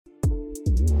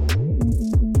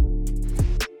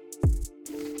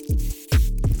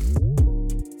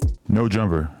No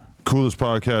Jumper. Coolest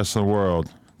podcast in the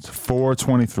world. It's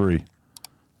 4:23.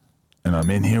 And I'm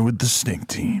in here with the Stink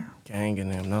Team. Gang in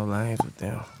them, no lanes with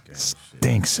them.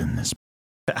 Stinks in this.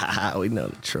 We know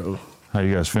the truth. How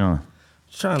you guys feeling?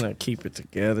 Trying to keep it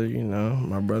together, you know.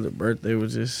 My brother's birthday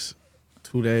was just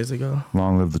 2 days ago.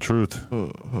 Long live the truth.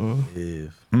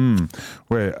 Mm-hmm.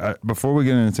 Wait, before we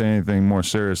get into anything more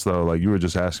serious, though, like you were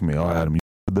just asking me, oh, Adam, you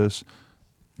this?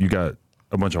 You got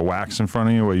a bunch of wax in front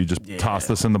of you where you just toss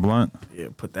this in the blunt? Yeah,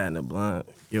 put that in the blunt.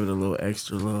 Give it a little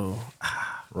extra little.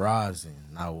 Rosin,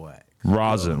 not wax.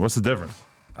 Rosin. What's the difference?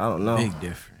 I don't know. Big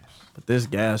difference. But this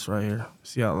gas right here,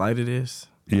 see how light it is?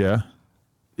 Yeah.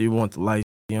 You want the light,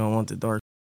 you don't want the dark.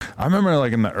 I remember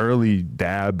like in the early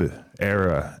dab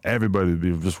era, everybody would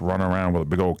be just running around with a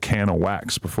big old can of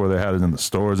wax before they had it in the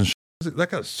stores and shit. That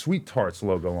got a Sweet Tarts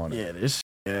logo on it. Yeah, this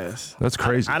gas. That's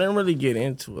crazy. I didn't really get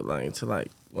into it until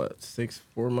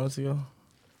 4 months ago.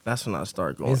 That's when I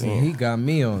started going in. He got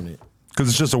me on it. Because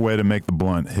it's just a way to make the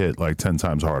blunt hit like 10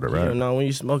 times harder, right? You know, when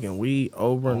you're smoking weed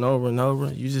over and over and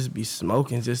over, you just be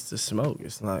smoking just to smoke.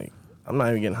 It's like, I'm not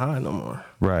even getting high no more.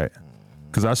 Right.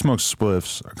 Because I smoked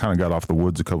spliffs. I kind of got off the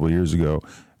woods a couple of years ago.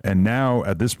 And now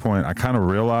at this point, I kind of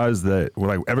realize that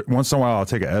once in a while I'll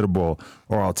take an edible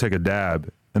or I'll take a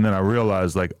dab. And then I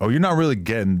realized oh, you're not really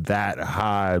getting that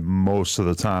high most of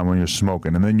the time when you're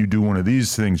smoking. And then you do one of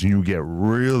these things and you get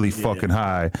really fucking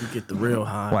high. You get the real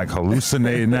high. Like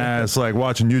hallucinating ass, like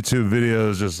watching YouTube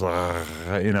videos, just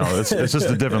it's just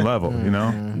a different level, you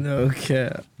know? No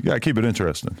cap. You gotta keep it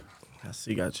interesting. I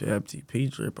see you got your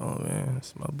FTP drip on, man.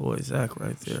 It's my boy Zach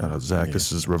right there. Shout out Zach. Yeah.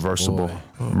 This is reversible.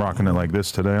 I'm rocking it like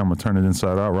this today. I'm gonna turn it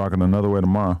inside out, rocking another way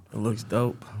tomorrow. It looks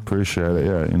dope. Appreciate it.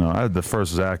 Yeah, you know, I had the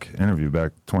first Zach interview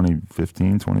back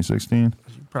 2015, 2016.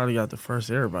 You probably got the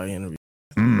first everybody interview.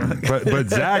 But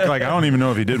Zach, I don't even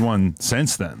know if he did one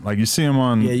since then. Like you see him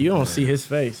on. Yeah, you don't see his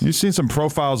face. You've seen some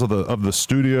profiles of the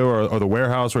studio or the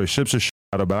warehouse where he ships his shit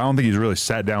out of, but I don't think he's really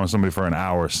sat down with somebody for an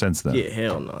hour since then. Yeah,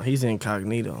 hell no. He's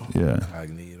incognito. Yeah.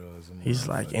 He's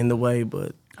like in the way,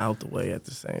 but out the way at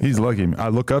the same time. He's lucky. I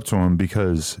look up to him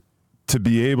because to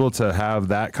be able to have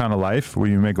that kind of life where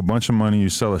you make a bunch of money, you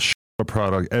sell a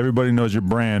product, everybody knows your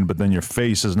brand, but then your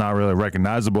face is not really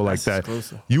recognizable like that.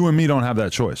 Exclusive. You and me don't have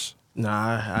that choice.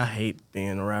 Nah, I hate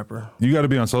being a rapper. You got to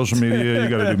be on social media. You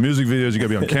got to do music videos. You got to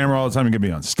be on camera all the time. You got to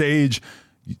be on stage.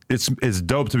 It's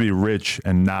dope to be rich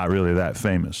and not really that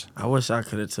famous. I wish I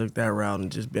could have took that route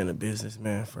and just been a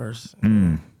businessman first.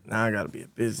 Now I got to be a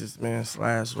businessman /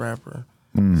 rapper.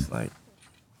 It's like,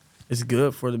 it's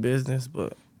good for the business,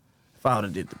 but if I would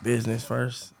have did the business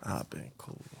first, I'd have been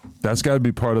cool. That's got to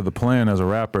be part of the plan as a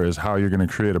rapper is how you're going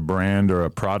to create a brand or a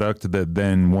product that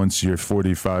then once you're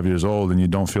 45 years old and you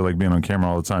don't feel like being on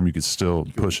camera all the time, you could still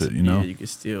push it, you know? Yeah, you can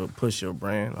still push your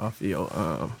brand off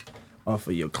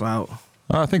of your clout.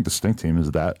 I think the Stink Team is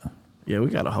that. Yeah, we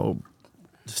got a whole...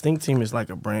 The Stink Team is like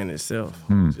a brand itself.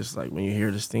 Just like when you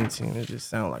hear the Stink Team, it just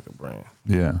sounds like a brand.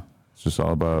 Yeah. It's just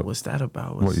all about... What's that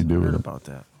about? What you do with it. About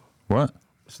that? What?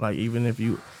 It's like even if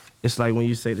you... It's like when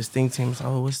you say the Stink Team, it's like,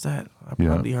 oh, what's that? I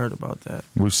probably heard about that.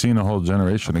 We've seen a whole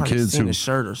generation of kids seen a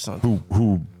shirt or something.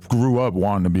 who grew up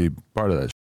wanting to be part of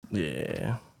that shit.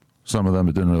 Yeah. Some of them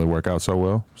it didn't really work out so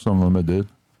well. Some of them it did.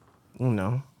 You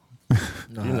know.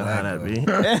 You know how that be.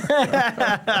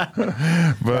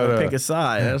 But pick a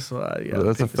side. That's why. You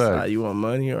that's pick a fact. Side. You want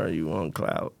money or you want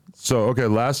clout? So, okay,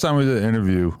 last time we did an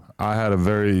interview, I had a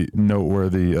very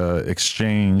noteworthy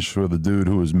exchange with a dude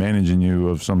who was managing you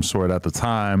of some sort at the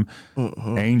time,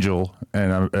 Angel,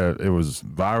 and it was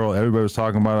viral. Everybody was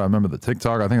talking about it. I remember the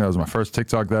TikTok. I think that was my first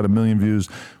TikTok that had 1 million views.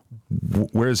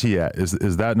 Where's he at?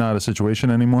 Is that not a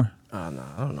situation anymore? No,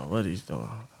 I don't know what he's doing.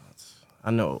 I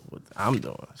know what I'm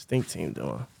doing. Stink Team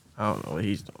doing. I don't know what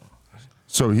he's doing.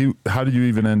 So how did you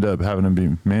even end up having him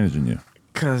be managing you?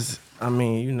 Because, I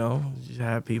mean, you know, you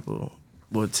have people.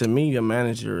 Well, to me, a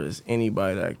manager is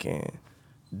anybody that can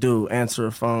answer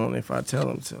a phone if I tell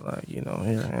them to. Like, you know,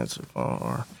 here, answer a phone.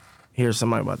 Or here's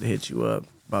somebody about to hit you up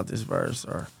about this verse.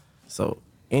 So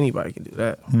anybody can do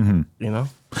that, you know?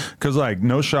 Because,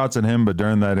 no shots at him, but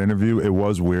during that interview, it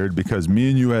was weird because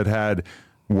me and you had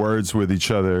words with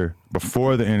each other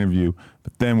before the interview,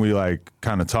 but then we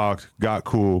kind of talked, got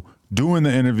cool. Doing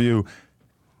the interview,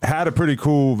 had a pretty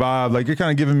cool vibe. You're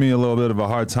kind of giving me a little bit of a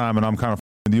hard time, and I'm kind of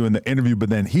with you in the interview, but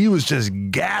then he was just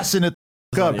gassing it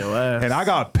up, and I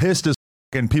got pissed as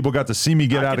and people got to see me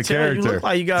get out of character. You look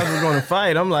like you guys were going to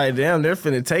fight. I'm like, damn, they're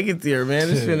finna take it there, man.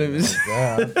 It's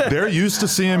finna. They're used to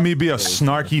seeing me be a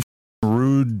snarky,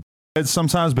 rude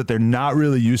sometimes, but they're not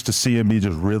really used to seeing me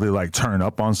just really turn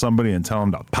up on somebody and tell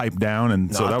them to pipe down,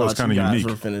 and so that was kind of unique. You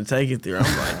guys were finna take it there.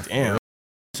 I'm like, damn.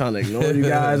 trying to ignore you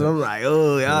guys. I'm like,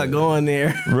 oh, y'all going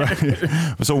there. Right.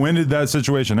 So when did that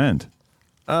situation end?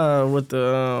 With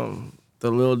the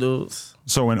little dudes.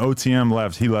 So when OTM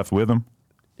left, he left with him?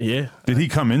 Yeah. Did he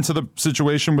come into the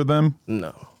situation with them?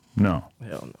 No. No.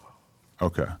 Hell no.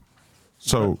 Okay.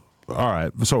 So, all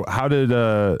right. So how did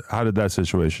that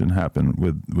situation happen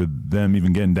with them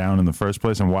even getting down in the first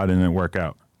place, and why didn't it work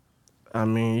out? I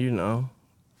mean, you know,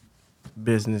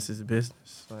 business is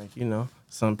business. Like, you know,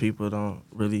 some people don't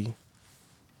really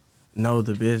know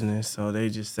the business, so they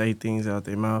just say things out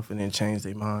their mouth and then change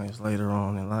their minds later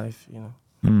on in life, you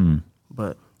know.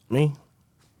 But me,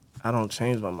 I don't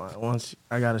change my mind. Once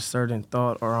I got a certain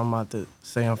thought or I'm about to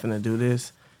say I'm finna do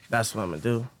this, that's what I'm gonna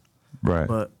do. Right.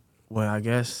 But when I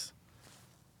guess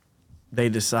they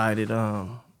decided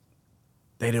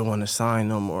they didn't want to sign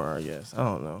no more, I guess. I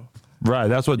don't know. Right.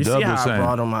 That's what You Dub see how was saying.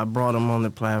 I brought them on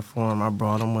the platform. I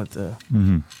brought them with the,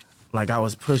 like I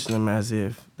was pushing them as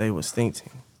if they was Stink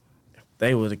Team. If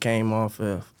they would have came off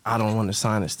of, I don't want to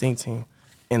sign a Stink Team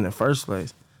in the first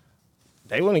place,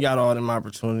 they wouldn't have got all them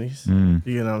opportunities. You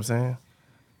know what I'm saying?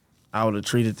 I would have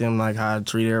treated them like how I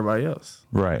treat everybody else.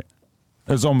 Right.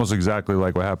 It's almost exactly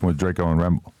like what happened with Drakeo and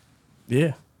Remble.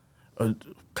 Yeah.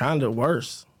 Kind of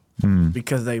worse.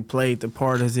 Because they played the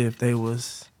part as if they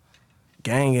was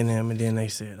ganging them, and then they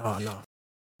said, oh, no.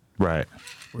 Right.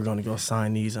 We're going to go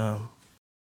sign these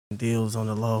deals on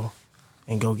the low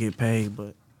and go get paid.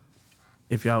 But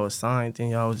if y'all was signed, then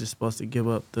y'all was just supposed to give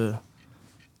up the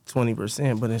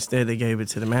 20%, but instead they gave it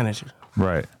to the manager.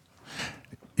 Right.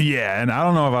 Yeah, and I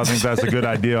don't know if I think that's a good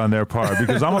idea on their part,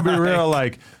 because I'm going to be real,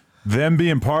 like, them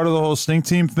being part of the whole Stink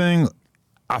Team thing,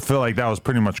 I feel like that was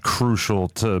pretty much crucial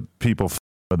to people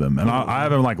with them. And I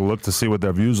haven't, like, looked to see what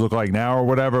their views look like now or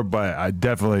whatever, but I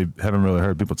definitely haven't really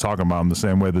heard people talking about them the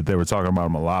same way that they were talking about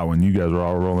them a lot when you guys were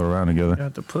all rolling around together. They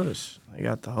got the push. They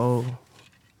got the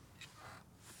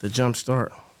jump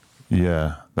start.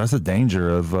 Yeah, that's the danger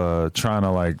of trying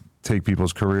to, like, take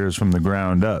people's careers from the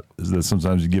ground up, is that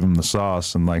sometimes you give them the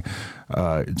sauce and, like,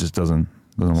 it just doesn't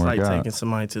work out. It's like taking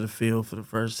somebody to the field for the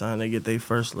first time. They get their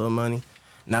first little money.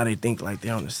 Now they think like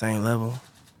they're on the same level.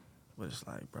 But it's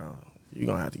like, bro, you're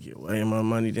going to have to get way more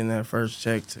money than that first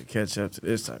check to catch up to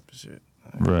this type of shit.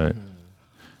 Right.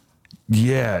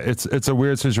 Yeah, it's a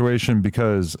weird situation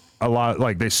because a lot,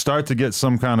 like, they start to get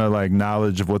some kind of, like,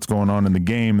 knowledge of what's going on in the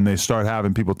game, and they start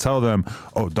having people tell them,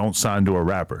 oh, don't sign to a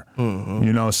rapper.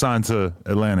 You know, sign to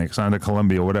Atlantic, sign to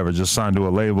Columbia, whatever. Just sign to a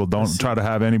label. Don't try to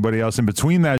have anybody else in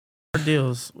between that. Our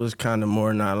deals was kind of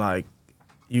more not like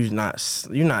you're not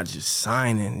just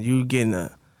signing. You getting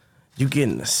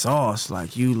the sauce.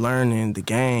 Like, you learning the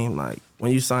game. Like,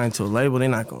 when you sign to a label, they're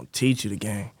not gonna teach you the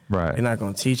game. Right. They're not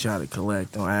gonna teach you how to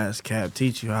collect on ASCAP.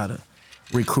 Teach you how to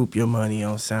recoup your money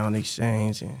on Sound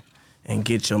Exchange and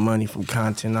get your money from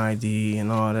Content ID and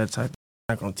all that type of.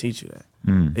 They're not gonna teach you that.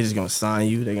 They're just gonna sign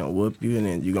you. They're gonna whoop you, and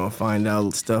then you're gonna find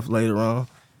out stuff later on.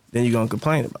 Then you're gonna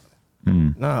complain about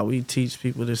it. Nah, we teach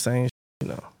people the same. You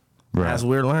know, Right. as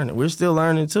we're learning. We're still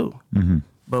learning too.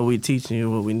 But we teaching you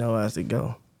what we know as it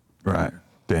go. Right.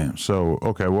 Damn. So,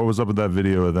 okay, what was up with that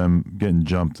video of them getting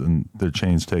jumped and their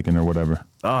chains taken or whatever?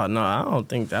 Oh, no, I don't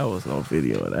think that was no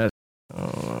video of that.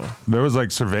 There was,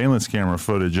 like, surveillance camera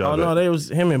footage of it. Oh, no, they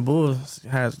was him and Bull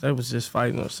they was just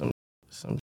fighting or some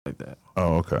like that.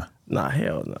 Oh, okay. Nah,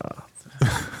 hell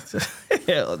no.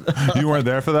 Hell no. You weren't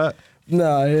there for that?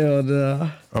 Nah, hell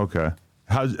no. Okay.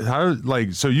 How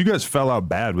like, so you guys fell out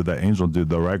bad with that Angel dude,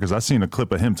 though, right? Because I seen a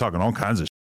clip of him talking all kinds of shit.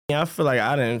 Yeah, I feel like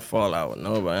I didn't fall out with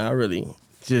nobody. I really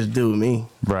just do me.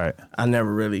 Right. I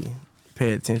never really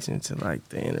pay attention to, like,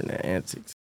 the internet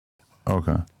antics.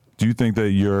 Okay. Do you think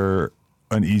that you're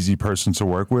an easy person to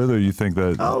work with, or you think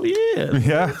that... Oh, yeah.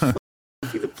 Yeah?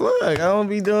 Be the plug. I don't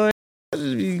be doing... I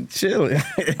just be chilling.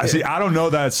 I see. I don't know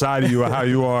that side of you, how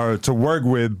you are to work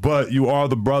with, but you are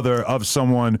the brother of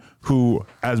someone who,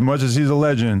 as much as he's a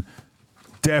legend,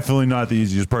 definitely not the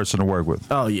easiest person to work with.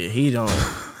 Oh, yeah. He don't...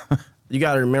 You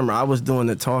got to remember, I was doing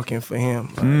the talking for him.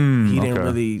 Like, he didn't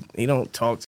really... He don't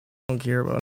talk to... Don't care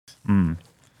about it.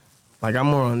 Like, I'm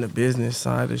more on the business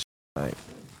side of shit. Like,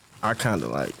 I kind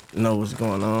of, like, know what's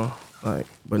going on. Like,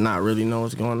 but not really know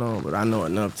what's going on. But I know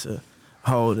enough to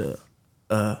hold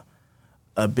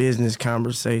a business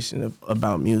conversation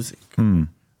about music,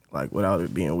 like, without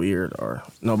it being weird or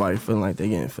nobody feeling like they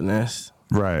getting finessed.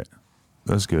 Right.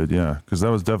 That's good, yeah. Because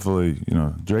that was definitely, you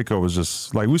know, Drakeo was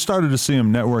just, like, we started to see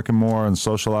him networking more and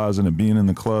socializing and being in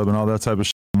the club and all that type of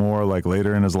shit more, like,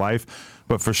 later in his life.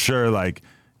 But for sure, like,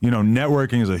 you know,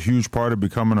 networking is a huge part of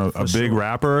becoming a big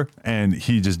rapper, and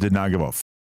he just did not give a f.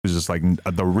 He was just, like,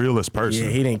 the realest person.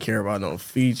 Yeah, he didn't care about no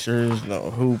features,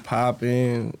 no who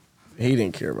popping. He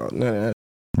didn't care about none of that.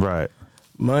 Right.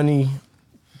 Money,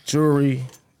 jewelry,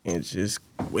 and just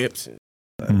whips.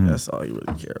 And that's all he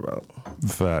really cared about.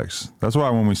 Facts. That's why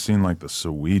when we seen like the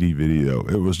Saweetie video,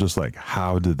 it was just like,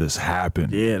 how did this happen?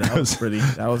 Yeah, that was pretty.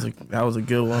 That was a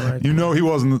good one. Right You there. know, he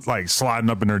wasn't like sliding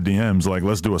up in her DMs like,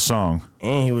 let's do a song.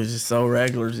 And he was just so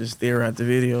regular, just there at the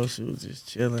video. She was just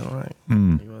chilling, like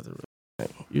he wasn't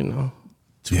really, like,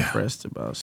 too pressed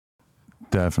about.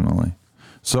 Definitely.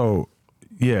 So,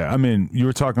 yeah, I mean, you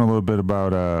were talking a little bit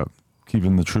about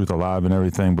keeping the truth alive and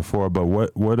everything before, but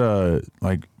what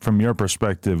like from your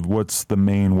perspective, what's the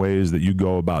main ways that you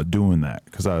go about doing that?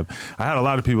 Because I had a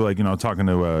lot of people like, talking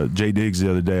to Jay Diggs the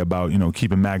other day about,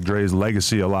 keeping Mac Dre's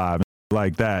legacy alive and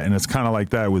like that. And it's kind of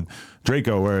like that with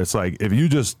Drakeo, where it's like, if you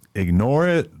just ignore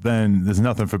it, then there's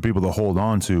nothing for people to hold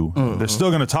on to. They're still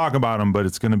going to talk about him, but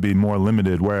it's going to be more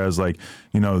limited. Whereas like,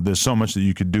 there's so much that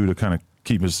you could do to kind of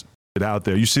keep his it out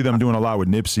there. You see them doing a lot with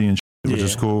Nipsey and shit, which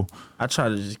is cool. I try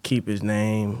to just keep his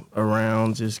name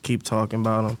around, just keep talking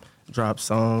about him, drop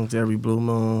songs every blue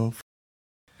moon,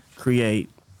 create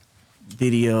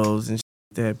videos and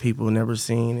shit that people never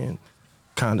seen and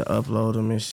kind of upload them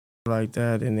and shit like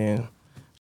that. And then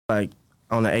like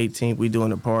on the 18th, we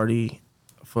doing a party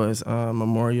for his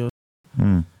memorial.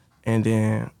 And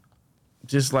then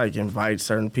just like invite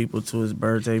certain people to his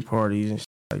birthday parties and shit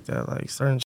like that, like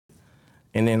certain shit.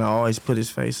 And then I always put his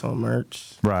face on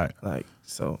merch. Right. Like,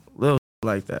 so little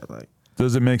like that. Like,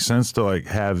 does it make sense to like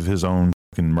have his own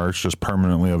fucking merch just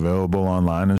permanently available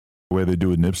online and the way they do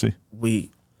with Nipsey?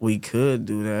 We could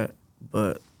do that,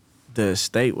 but the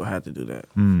estate will have to do that.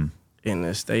 And the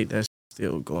estate, that's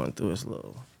still going through its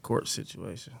little court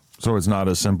situation. So it's not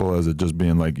as simple as it just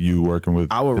being like you working with.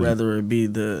 I would rather it be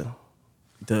the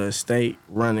estate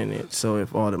running it. So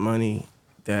if all the money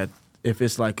if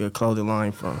it's like a clothing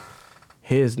line from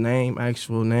his name,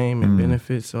 actual name, and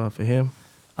benefits off of him,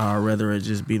 I'd rather it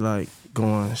just be like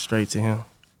going straight to him,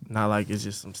 not like it's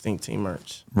just some Stink Team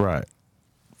merch. Right,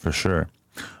 for sure.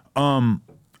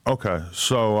 Okay,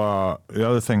 so the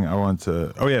other thing I want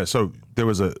to, so there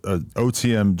was a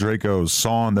OTM Drakeo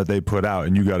song that they put out,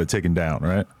 and you got it taken down,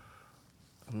 right?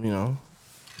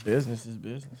 Business is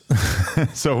business.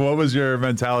 So what was your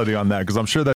mentality on that? Because I'm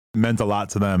sure that meant a lot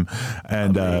to them,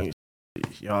 and.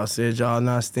 Y'all said y'all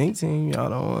not Stink Team. Y'all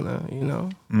don't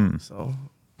want to, So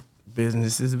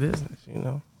business is business,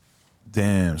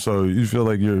 Damn. So you feel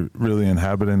like you're really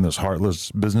inhabiting this heartless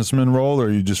businessman role, or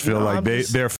you just feel like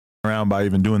they're around by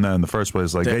even doing that in the first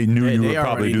place? Like they knew you would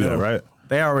probably do that, right?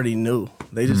 They already knew.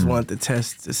 They just wanted to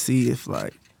test to see if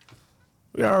like,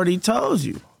 we already told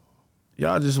you.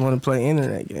 Y'all just want to play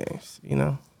internet games,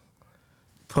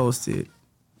 Post it,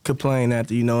 complain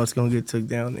after it's going to get took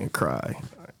down, and cry.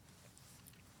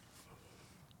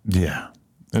 Yeah.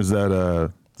 Does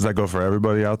that go for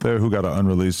everybody out there who got an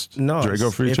unreleased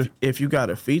Drakeo feature? If you got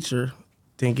a feature,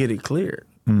 then get it cleared.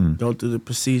 Go through the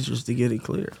procedures to get it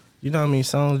cleared. You know how many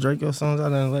Drakeo songs I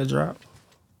done let drop?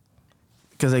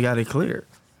 Because they got it cleared.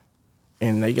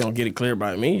 And they gonna get it cleared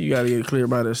by me. You gotta get it cleared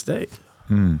by the state.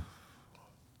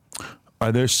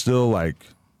 Are there still like...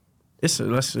 It's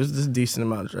a decent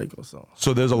amount of Drakeo songs.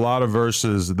 So there's a lot of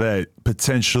verses that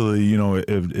potentially,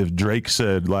 if Drake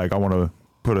said like, I want to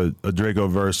put a Drakeo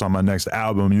verse on my next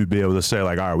album, you'd be able to say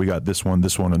like, all right, we got this one,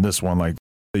 and this one. Like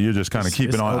you're just kind of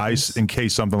keeping on ice in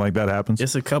case something like that happens.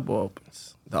 It's a couple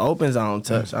opens. The opens I don't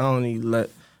touch. I don't even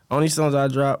only songs I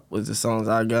drop was the songs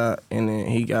I got, and then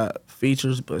he got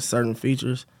features, but certain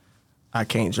features I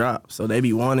can't drop. So they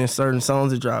be wanting certain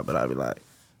songs to drop, but I be like,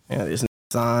 yeah, this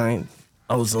signed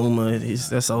Ozuna.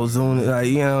 That's Ozuna. Like,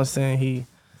 you know what I'm saying?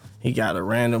 He got a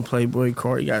random Playboy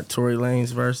card. He got Tory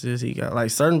Lanez verses. He got like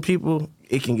certain people.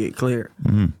 It can get clear.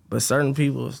 But certain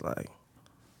people, it's like,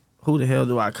 who the hell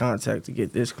do I contact to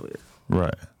get this clear?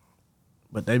 Right.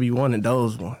 But they be wanting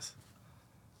those ones.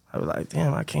 I was like,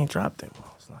 damn, I can't drop them. I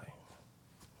was like,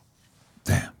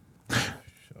 damn.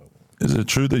 Is it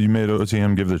true that you made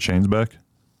OTM give their chains back?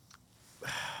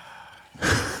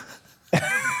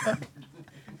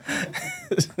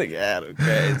 This nigga Adam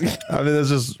crazy. I mean, that's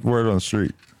just word on the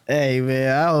street. Hey,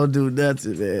 man, I don't do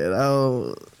nothing, man.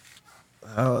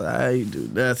 I ain't do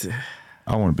nothing.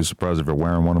 I wouldn't be surprised if you're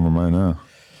wearing one of them right now.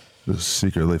 Just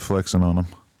secretly flexing on them.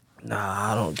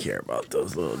 Nah, I don't care about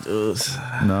those little dudes.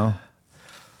 No?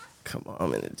 Come on,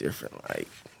 I'm in a different, like,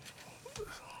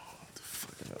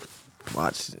 fucking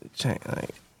watch and chain,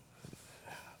 like,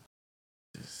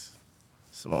 just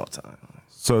small time.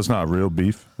 So it's not real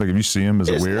beef? Like, if you see him, is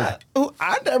it weird?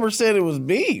 I never said it was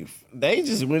beef. They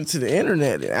just went to the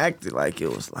internet and acted like it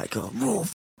was like a rule.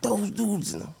 Those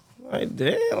dudes. Like,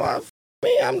 damn,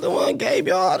 I'm the one gave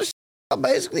y'all all the shit I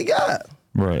basically got.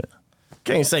 Right.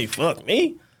 Can't say fuck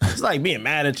me. It's like being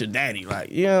mad at your daddy.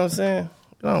 Like, you know what I'm saying?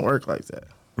 It don't work like that.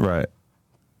 Right.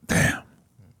 Damn.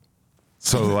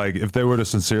 So, like, if they were to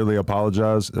sincerely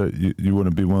apologize, you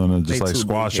wouldn't be willing to just, like,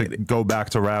 squash it, go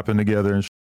back to rapping together and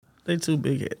They too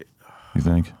big-headed. You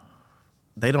think?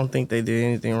 They don't think they did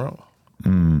anything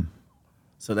wrong.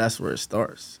 So that's where it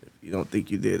starts. If you don't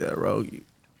think you did that wrong,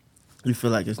 you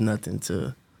feel like it's nothing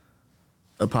to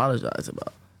apologize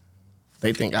about.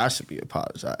 They think I should be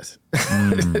apologizing.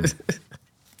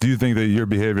 Do you think that your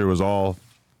behavior was all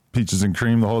peaches and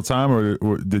cream the whole time,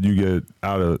 or did you get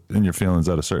in your feelings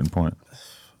at a certain point?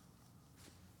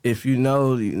 If you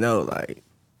know, you know. Like,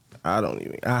 I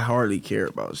hardly care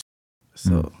about shit.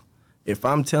 So if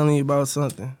I'm telling you about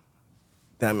something,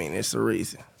 that means it's a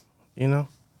reason, you know?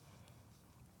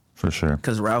 For sure.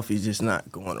 Because Ralfy's just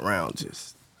not going around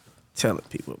just telling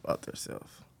people about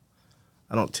themselves.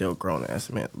 I don't tell grown-ass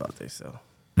men about themselves.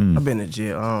 I've been to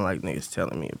jail. I don't like niggas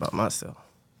telling me about myself.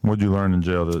 What'd you learn in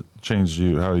jail that changed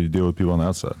how you deal with people on the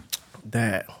outside?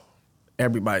 That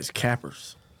everybody's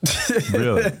cappers.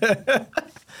 Really?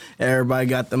 Everybody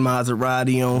got the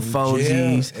Maserati on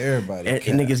 4Gs. Everybody.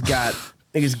 And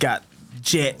niggas got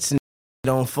jets and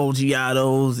on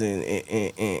 4Giatos and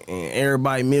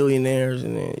everybody millionaires,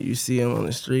 and then you see them on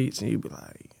the streets and you be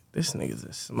like, this nigga's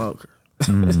a smoker.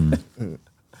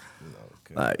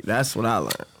 Like, that's what I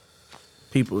learned.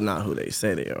 People not who they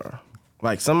say they are.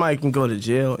 Like, somebody can go to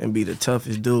jail and be the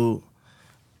toughest dude,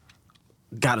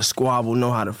 got a squabble,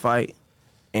 know how to fight,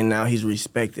 and now he's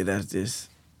respected as this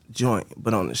joint.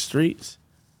 But on the streets,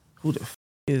 who the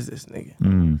is this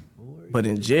nigga? But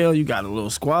in jail, you got a little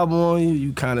squabble on you.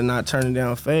 You kind of not turning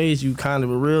down phase. You kind of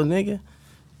a real nigga.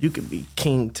 You could be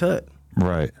King Tut.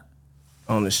 Right.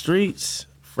 On the streets,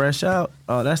 fresh out,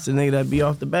 oh, that's the nigga that be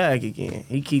off the bag again.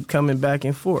 He keep coming back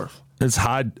and forth. It's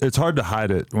hard to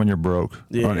hide it when you're broke.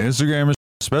 Yeah. On Instagram,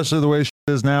 especially the way shit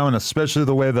is now, and especially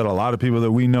the way that a lot of people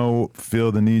that we know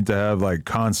feel the need to have like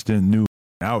constant new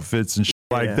outfits and shit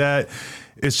like that.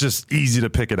 It's just easy to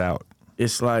pick it out.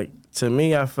 It's like, to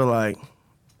me, I feel like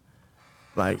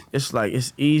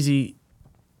it's easy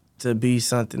to be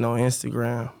something on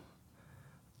Instagram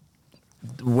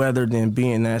rather than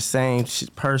being that same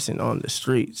person on the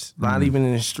streets. Not even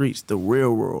in the streets, the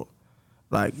real world.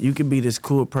 Like, you can be this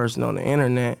cool person on the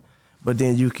internet, but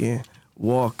then you can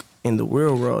walk in the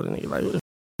real world and you're like, what the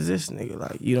is this nigga?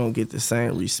 Like, you don't get the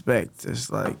same respect. It's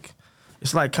like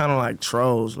kind of like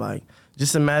trolls. Like,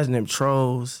 just imagine them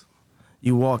trolls,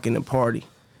 you walk in the party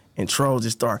and trolls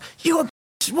just start, you a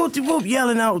whoop,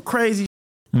 yelling out crazy.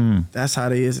 That's how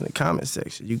they is in the comment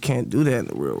section. You can't do that in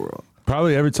the real world.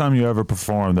 Probably every time you ever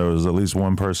perform, there was at least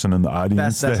one person in the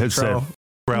audience that had said,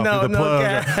 Ralfy the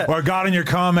plug, or got in your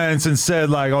comments and said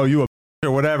like, oh, you a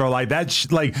or whatever. Like that,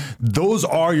 like those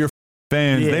are your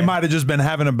fans. Yeah. They might have just been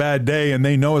having a bad day and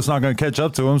they know it's not going to catch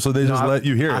up to them, so they just let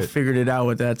you hear it. I figured it out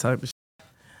with that type of shit.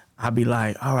 I'd be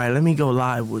like, all right, let me go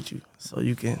live with you so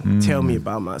you can tell me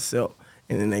about myself.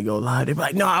 And then they go live. They be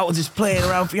like, no, I was just playing,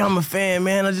 Ralfy. I'm a fan,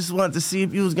 man. I just wanted to see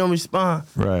if you was going to respond.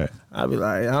 Right. I'd be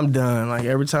like, I'm done. Like,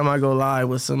 every time I go live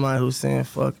with somebody who's saying,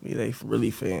 fuck me, they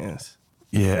really fans.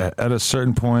 Yeah, at a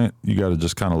certain point, you got to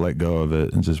just kind of let go of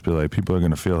it and just be like, people are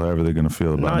going to feel however they're going to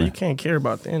feel about me. No, you can't care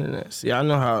about the internet. See, I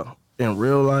know how, in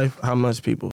real life, how much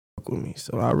people fuck with me.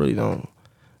 So I really don't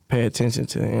pay attention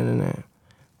to the internet.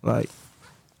 Like,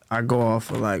 I go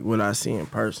off of, like, what I see in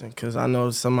person. Because I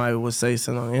know somebody would say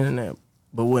something on the internet,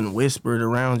 but wouldn't whisper it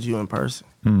around you in person.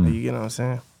 You get what I'm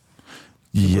saying?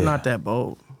 People not that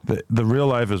bold. The real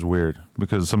life is weird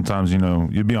because sometimes, you know,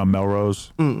 you'd be on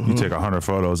Melrose, you take 100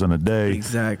 photos in a day.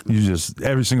 Exactly. You just,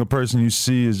 every single person you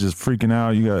see is just freaking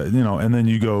out. You got, you know, and then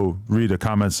you go read a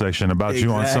comment section about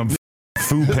you on some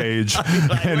food page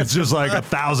and it's just like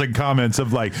 1,000 comments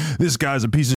of like, this guy's a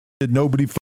piece of shit, nobody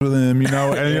with him, you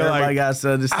know, and you're like, I was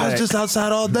just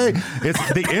outside all day.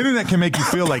 It's the internet can make you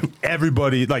feel like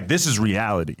everybody, like this is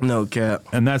reality. No cap.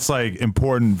 And that's like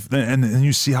important. And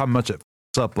you see how much it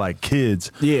f***s up like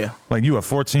kids. Yeah. Like you a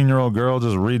 14-year-old girl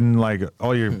just reading like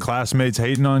all your classmates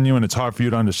hating on you, and it's hard for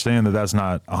you to understand that that's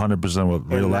not 100% what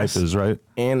real life is, right?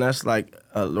 And that's like,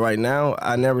 right now,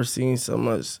 I never seen so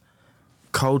much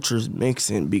cultures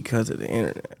mixing because of the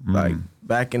internet. Like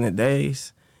back in the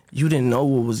days, you didn't know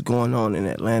what was going on in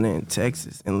Atlanta and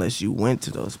Texas unless you went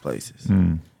to those places.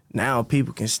 Now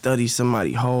people can study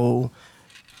somebody's whole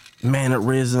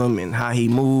mannerism and how he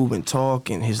move and talk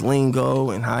and his lingo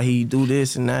and how he do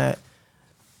this and that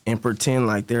and pretend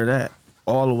like they're that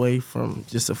all the way from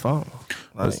just a phone.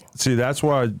 Like, see, that's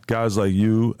why guys like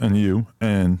you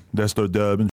and Desto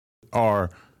Dub are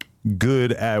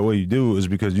good at what you do, is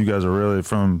because you guys are really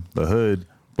from the hood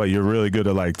but you're really good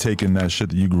at like taking that shit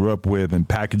that you grew up with and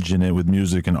packaging it with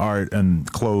music and art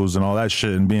and clothes and all that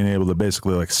shit and being able to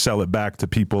basically like sell it back to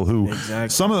people who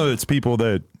some of it's people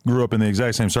that grew up in the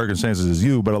exact same circumstances as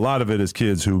you, but a lot of it is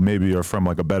kids who maybe are from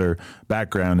like a better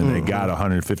background and they got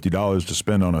 $150 to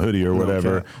spend on a hoodie or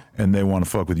whatever, and they want to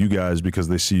fuck with you guys because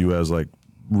they see you as like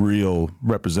real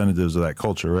representatives of that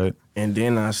culture, right? And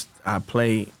then I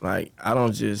play, like,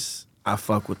 I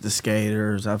fuck with the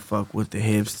skaters, I fuck with the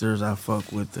hipsters, I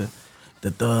fuck with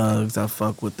the thugs, I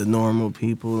fuck with the normal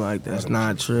people, like, that's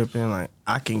not tripping. Like,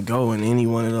 I can go in any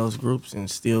one of those groups and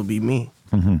still be me.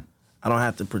 Mm-hmm. I don't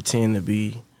have to pretend to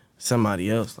be somebody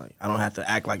else. Like, I don't have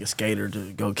to act like a skater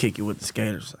to go kick it with the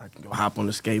skaters. I can go hop on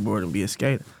the skateboard and be a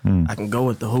skater. I can go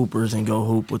with the hoopers and go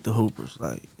hoop with the hoopers.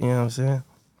 Like, you know what I'm saying?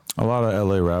 A lot of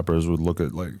LA rappers would look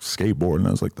at like skateboarding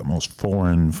as like the most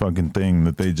foreign fucking thing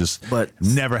that they just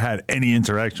never had any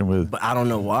interaction with. But I don't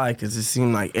know why, because it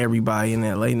seemed like everybody in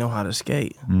LA know how to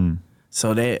skate.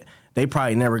 So they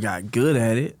probably never got good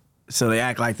at it. So they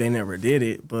act like they never did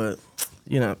it, but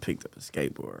picked up a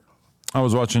skateboard. I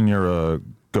was watching your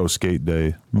Go Skate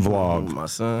Day vlog. With my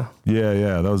son.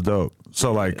 Yeah, that was dope.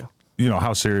 So like,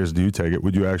 how serious do you take it?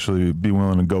 Would you actually be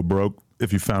willing to go broke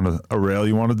if you found a rail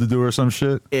you wanted to do or some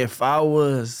shit? If I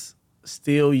was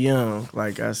still young,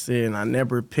 like I said, and I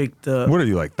never picked up. What are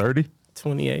you, like 30?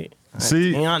 28.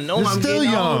 See, I know you're I'm still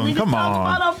young. Old. Come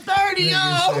on. I'm 30, yo.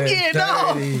 I'm getting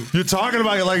old. You're talking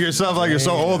about it like yourself, like you're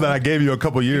so old that I gave you a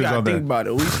couple years on that. Think about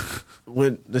it. We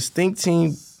with the Stink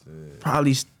Team,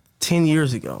 probably 10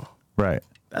 years ago. Right.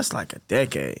 That's like a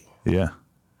decade. Yeah.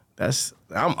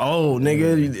 I'm old,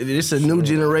 nigga. It's a new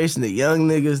generation of young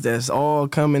niggas that's all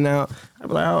coming out. I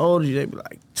be like, how old are you? They be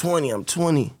like, 20. I'm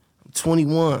 20. I'm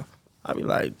 21. I be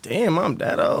like, damn, I'm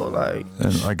that old. Like,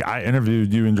 and like I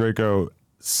interviewed you and Drakeo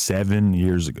 7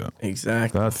 years ago.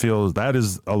 Exactly. That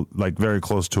is like very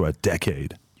close to a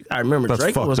decade. I remember That's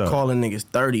Drake was up. calling niggas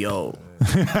 30 old.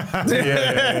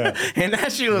 Yeah. And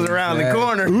that shit was around the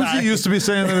corner. Uzi used to be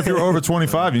saying that if you're over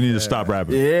 25, you need to stop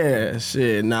rapping. Yeah,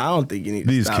 shit. No, I don't think you need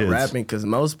to stop kids. rapping, because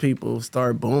most people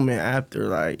start booming after,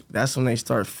 like, that's when they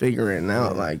start figuring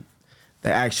out, like,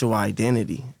 the actual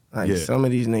identity. Like, some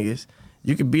of these niggas,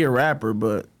 you could be a rapper,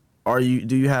 but do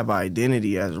you have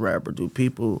identity as a rapper? Do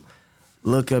people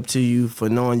look up to you for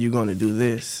knowing you're going to do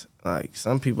this? Like,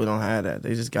 some people don't have that.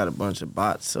 They just got a bunch of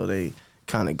bots, so they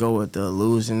kind of go with the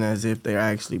illusion as if they're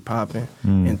actually popping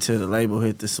until the label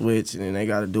hit the switch, and then they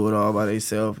got to do it all by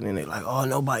themselves, and then they like, oh,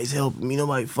 nobody's helping me,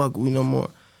 nobody fuck with me no more.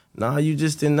 Nah, you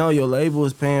just didn't know your label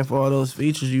was paying for all those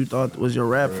features you thought was your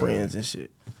rap friends and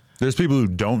shit. There's people who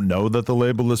don't know that the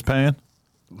label is paying?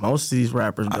 Most of these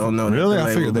rappers don't know. Really? That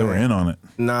I figured they were in on it.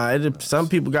 Nah, some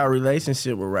people got a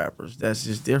relationship with rappers. That's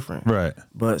just different. Right.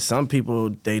 But some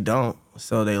people, they don't.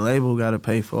 So they label got to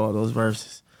pay for all those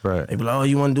verses. Right. They be like, oh,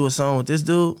 you want to do a song with this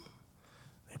dude?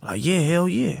 They be like, yeah, hell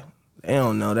yeah. They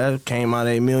don't know. That came out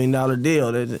of $1 million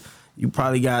deal. You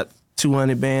probably got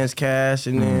 200 bands cash,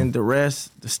 and then the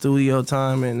rest, the studio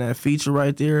time and that feature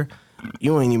right there,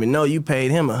 you ain't even know you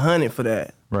paid him $100 for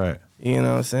that. Right. You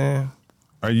know what I'm saying?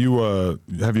 Are you,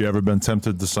 have you ever been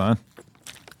tempted to sign?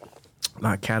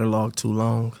 Not catalog too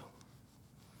long.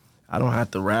 I don't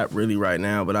have to rap really right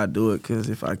now, but I do it because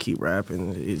if I keep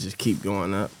rapping, it just keep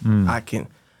going up. I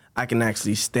can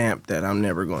actually stamp that I'm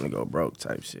never going to go broke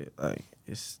type shit. Like,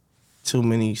 it's too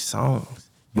many songs.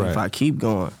 Right. If I keep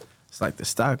going, it's like the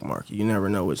stock market. You never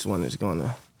know which one is going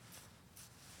to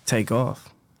take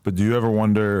off. But do you ever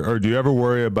wonder, or do you ever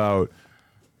worry about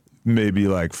maybe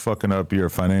like fucking up your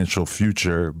financial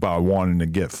future by wanting to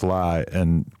get fly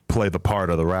and play the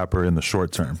part of the rapper in the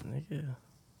short term? Yeah.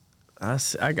 I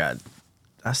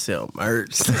sell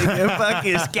merch,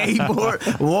 fucking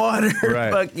skateboard, water,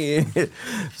 fucking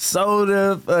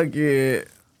soda, fucking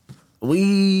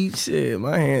weed, shit.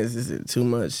 My hands is in too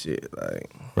much shit,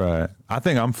 like. Right. I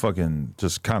think I'm fucking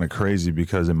just kind of crazy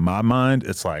because in my mind,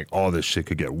 it's like all this shit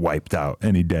could get wiped out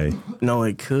any day. No,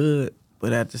 it could,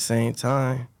 but at the same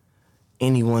time,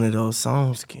 any one of those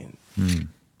songs can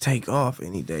take off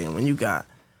any day. And when you got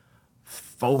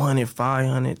 400,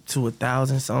 500 to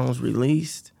 1,000 songs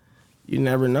released, you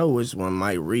never know which one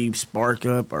might spark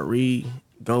up or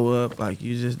go up. Like,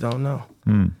 you just don't know.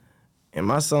 And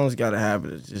my songs got a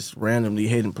habit of just randomly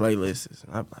hitting playlists.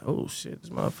 And I'm like, oh shit, this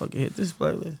motherfucker hit this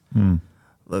playlist.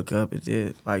 Look up, it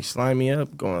did. Like, Slime Me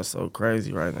Up going so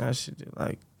crazy right now. Shit did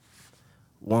like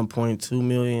 1.2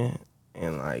 million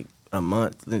in like a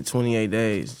month, in 28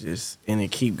 days, and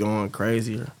it keep going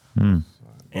crazier. And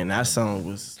that song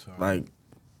was like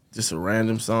just a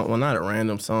random song. Well, not a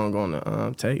random song on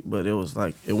the tape, but it was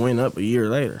like, it went up a year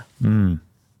later.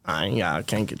 I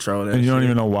can't control that. And you shit. don't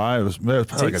even know why. It was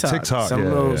probably like a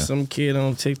TikTok. Some kid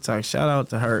on TikTok. Shout out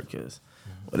to her, cause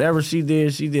whatever she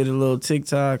did a little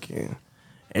TikTok, and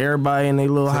everybody in their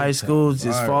little high schools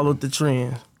just followed the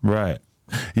trend. Right.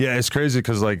 Yeah, it's crazy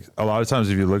because like a lot of times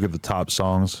if you look at the top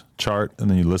songs chart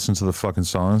and then you listen to the fucking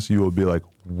songs, you will be like,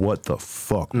 what the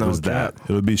fuck was that?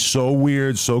 It would be so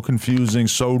weird, so confusing,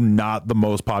 so not the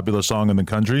most popular song in the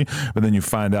country. But then you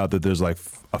find out that there's like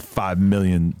 5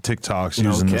 million TikToks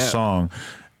using the song.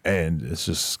 And it's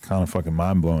just kind of fucking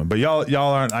mind blowing. But y'all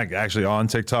aren't like actually on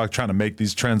TikTok trying to make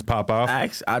these trends pop off?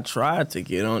 I tried to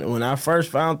get on it. When I first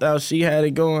found out she had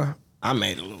it going, I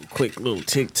made a quick little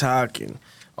TikTok and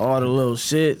all the little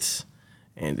shits,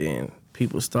 and then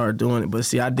people started doing it. But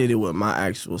see, I did it with my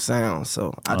actual sound,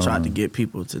 so I tried to get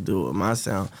people to do it with my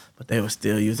sound, but they were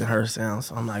still using her sound.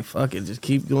 So I'm like, fuck it, just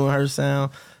keep doing her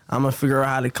sound. I'm gonna figure out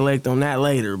how to collect on that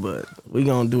later, but we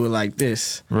gonna do it like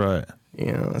this. Right.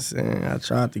 You know what I'm saying? I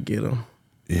tried to get them.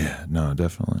 Yeah, no,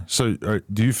 definitely. So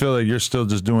do you feel like you're still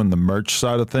just doing the merch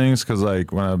side of things? Because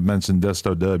like when I mentioned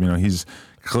Desto Dub, you know, he's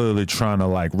clearly trying to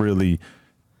like really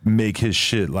make his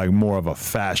shit like more of a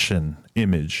fashion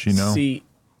image, you know? See,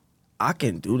 I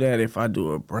can do that if I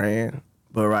do a brand,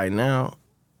 but right now,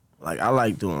 like I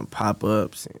like doing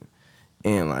pop-ups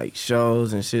and like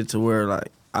shows and shit to where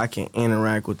like I can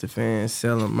interact with the fans,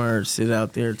 sell them merch, sit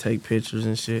out there, take pictures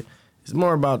and shit. It's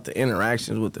more about the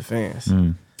interactions with the fans.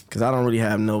 Cause I don't really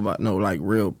have no like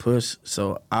real push,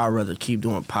 so I'd rather keep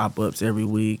doing pop-ups every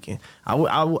week. And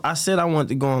I said I wanted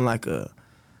to go on like a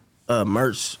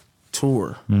merch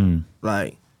tour,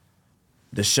 like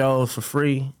the shows for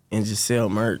free and just sell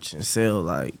merch and sell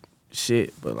like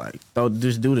shit, but like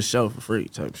just do the show for free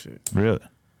type shit. Really?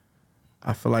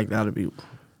 I feel like that'd be,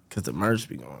 cause the merch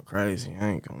be going crazy. I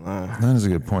ain't gonna lie. That is a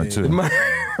good point too.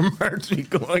 Merch be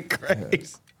going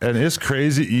crazy. And it's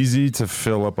crazy easy to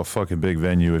fill up a fucking big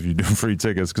venue if you do free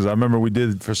tickets. Because I remember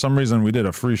for some reason, we did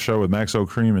a free show with Maxo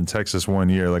Cream in Texas one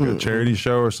year, like a charity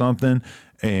show or something.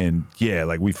 And yeah,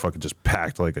 like we fucking just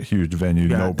packed like a huge venue,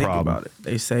 no problem. About it.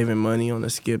 They saving money on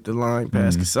the skip the line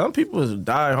pass. Cause some people is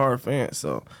diehard fans,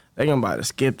 so they gonna buy the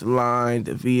skip the line,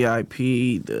 the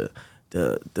VIP,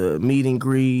 the meet and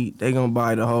greet. They gonna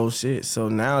buy the whole shit. So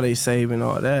now they saving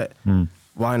all that.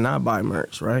 Why not buy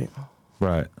merch, right?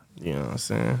 Right. You know what I'm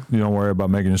saying? You don't worry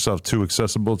about making yourself too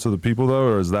accessible to the people though,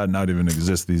 or does that not even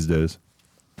exist these days?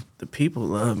 The people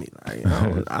love me. Like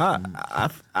I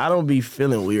don't be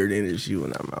feeling weird energy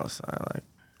when I'm outside. Like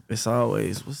it's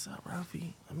always, what's up,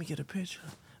 Ralfy? Let me get a picture.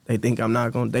 They think I'm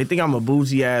a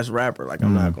bougie ass rapper. Like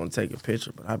I'm not gonna take a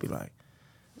picture, but I be like,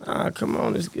 nah, come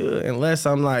on, it's good. Unless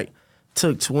I'm like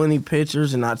took 20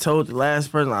 pictures and I told the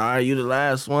last person, like, all right, you the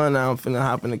last one. Now I'm finna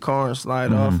hop in the car and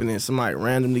slide off, and then somebody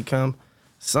randomly come.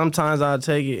 Sometimes I'll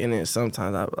take it, and then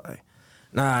sometimes I'll be like,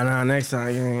 nah, next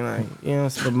time you ain't like, you know.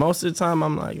 But most of the time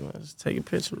I'm like, just take a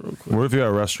picture real quick. What if you're at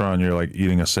a restaurant and you're like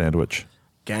eating a sandwich?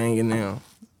 Gang it now.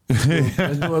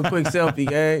 Let's do a quick selfie,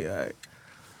 gang. Like,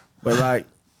 but like,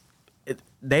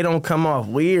 they don't come off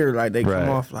weird. Like they come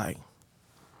off like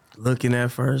looking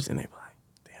at first, and they be like,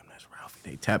 damn, that's Ralfy.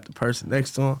 They tap the person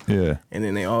next to him. Yeah. And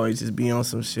then they always just be on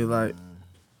some shit like,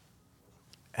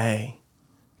 hey,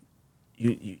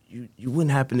 you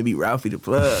wouldn't happen to be Ralfy the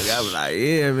Plug. I was like,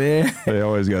 yeah, man. They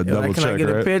always got double like, check, can I get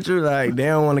right? a picture? Like, they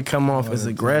don't want to come off as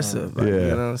aggressive. Like, Yeah. You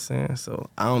know what I'm saying?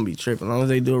 So I don't be tripping, as long as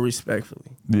they do it respectfully.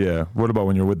 Yeah. What about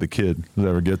when you're with the kid? Does that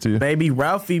ever get to you? Baby,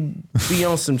 Ralfy be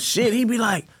on some shit. He be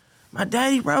like, my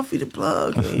daddy Ralfy the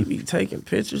Plug. And he be taking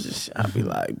pictures and shit. I be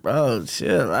like, bro,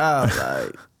 chill out.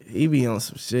 Like, he be on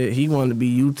some shit. He wanted to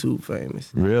be YouTube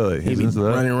famous. Really? He be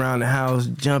running around the house,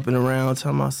 jumping around,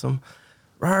 talking about some,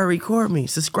 Rara, record me.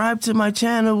 Subscribe to my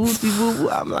channel. Whoopie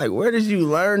whoop. I'm like, where did you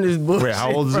learn this bullshit? Wait,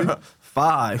 how old is he?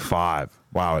 5. 5.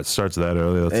 Wow, it starts that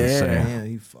early. That's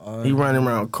insane. Yeah, He running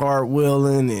around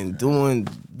cartwheeling and doing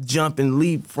jumping,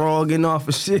 leapfrogging off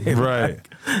of shit. Right.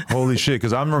 Holy shit.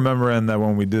 Because I'm remembering that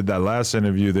when we did that last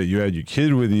interview that you had your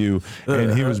kid with you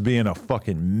and he was being a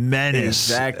fucking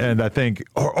menace. Exactly. And I think,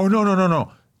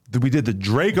 no. We did the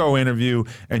Drakeo interview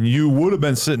and you would have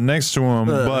been sitting next to him,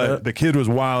 but the kid was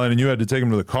wilding and you had to take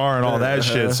him to the car and all that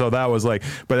shit. So that was like,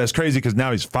 but that's crazy because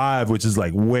now he's 5, which is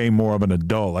like way more of an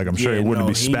adult. Like I'm sure he wouldn't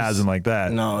be spazzing like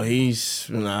that. No, you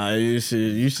should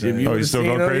be. Oh, he's still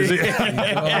going crazy?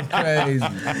 going crazy.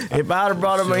 If I'd have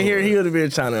brought him in here, he would have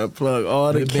been trying to unplug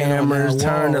all the cameras,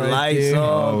 turn the lights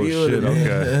off. Oh, shit,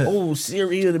 okay. Oh,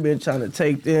 Siri, he would have been trying to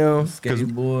take them.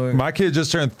 Skateboard. My kid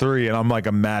just turned 3 and I'm like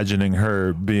imagining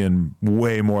her being being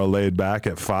way more laid back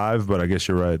at 5, but I guess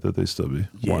you're right that they still be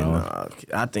wild. Nah,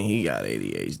 I think he got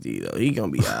ADHD though. He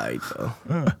gonna be alright though.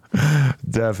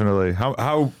 Definitely.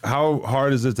 How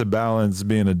hard is it to balance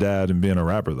being a dad and being a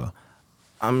rapper though?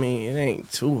 I mean, it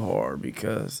ain't too hard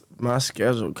because my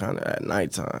schedule kind of at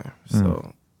nighttime.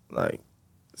 So, like,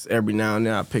 every now and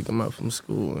then I pick him up from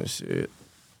school and shit.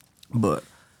 But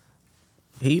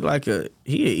he an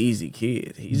easy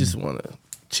kid. He just want to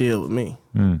chill with me.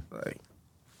 Like,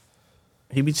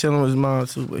 he be chilling with his mom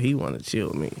too, but he want to chill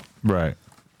with me. Right.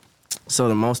 So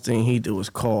the most thing he do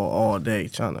is call all day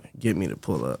trying to get me to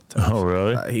pull up. Oh,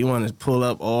 really? Like, he want to pull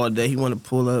up all day. He want to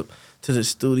pull up to the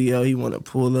studio. He want to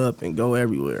pull up and go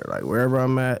everywhere. Like, wherever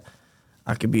I'm at,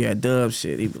 I could be at Dub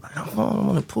shit. He be like, I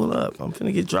want to pull up. I'm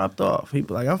finna get dropped off. He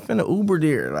be like, I'm finna Uber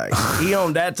there. Like, he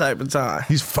on that type of time.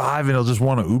 He's 5 and he'll just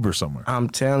want to Uber somewhere. I'm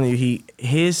telling you,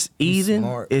 his eating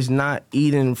smart. is not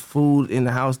eating food in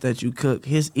the house that you cook.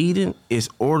 His eating is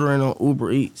ordering on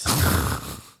Uber Eats.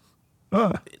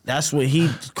 That's what he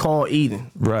call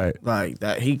eating. Right. Like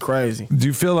that, he crazy. Do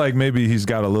you feel like maybe he's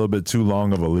got a little bit too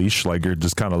long of a leash? Like you're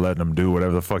just kind of letting him do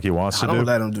whatever the fuck he wants to do? I don't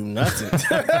let him do nothing.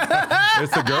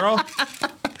 It's the girl?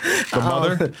 The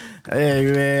mother? Hey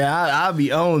man, I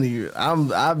be on you.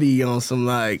 I be on some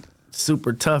like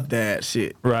super tough dad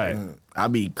shit. Right. I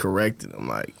be correcting him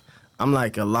like I'm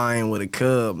like a lion with a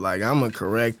cub. Like I'm gonna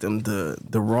correct him the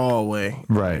raw way.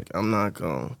 Right. Like, I'm not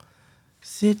gonna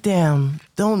sit down,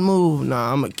 don't move.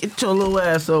 Nah, I'm gonna get your little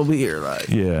ass over here. Like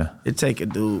Yeah. it take a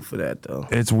dude for that though.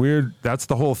 It's weird. That's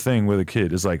the whole thing with a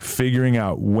kid is like figuring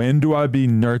out when do I be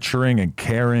nurturing and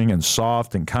caring and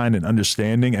soft and kind and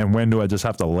understanding, and when do I just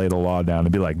have to lay the law down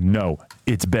and be like, no,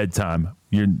 it's bedtime.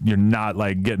 You're not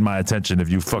like getting my attention if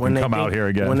you fucking come out here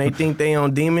again. When they think they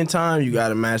on demon time, you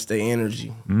gotta match their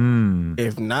energy.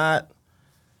 If not,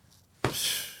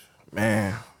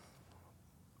 man,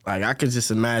 like I could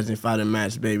just imagine if I didn't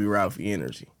match Baby Ralfy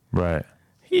energy. Right.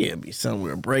 He'd be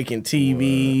somewhere breaking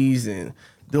TVs and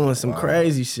doing some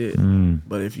crazy shit.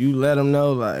 But if you let him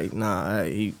know, like, nah,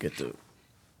 he get to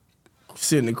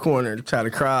sit in the corner to try to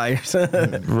cry or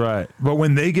something. Right. But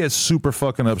when they get super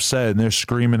fucking upset and they're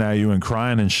screaming at you and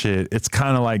crying and shit, it's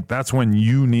kind of like that's when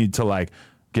you need to like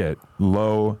get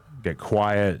low, get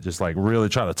quiet, just like really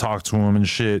try to talk to them and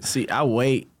shit. See, I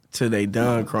wait till they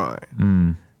done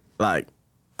crying. Like,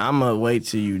 I'm going to wait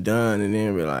till you done and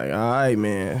then be like, all right,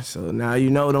 man. So now you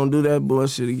know don't do that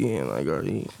bullshit again. Like, or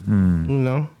you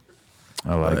know?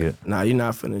 I like it. Nah, you're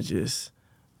not finna just...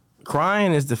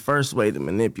 Crying is the first way to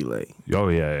manipulate. Oh,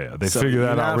 yeah. They So figure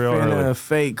that out real you're not finna early.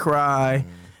 fake cry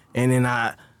and then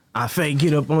I fake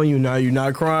get up on you. Now you're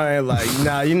not crying. Like,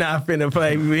 nah, you're not finna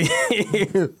play me.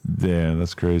 Yeah,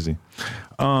 that's crazy.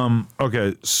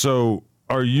 Okay, so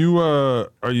are you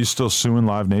still suing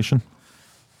Live Nation?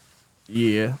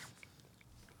 Yeah.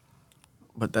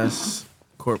 But that's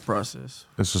court process.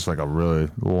 It's just like a really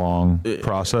long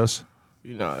process.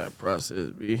 You know how that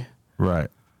process be. Right.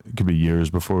 It could be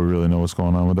years before we really know what's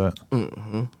going on with that.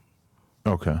 Mm-hmm.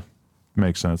 Okay.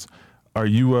 Makes sense. Are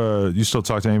you still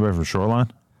talk to anybody from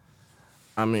Shoreline?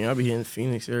 I mean, I be hitting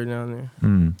Phoenix every now and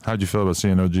then. How'd you feel about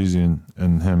seeing OGZ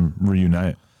and him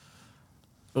reunite?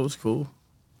 It was cool.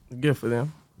 Good for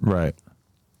them. Right.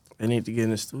 They need to get in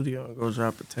the studio and go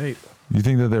drop a tape. You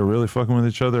think that they're really fucking with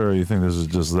each other, or you think this is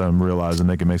just them realizing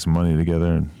they can make some money together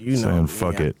and saying,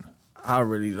 fuck it? I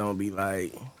really don't be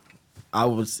like,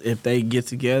 if they get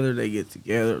together, they get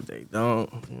together. If they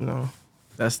don't,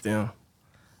 that's them.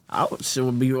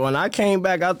 When I came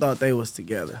back, I thought they was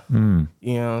together. You know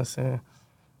what I'm saying?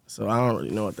 So I don't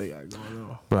really know what they got going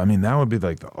on. But I mean, that would be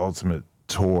like the ultimate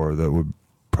tour that would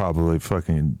probably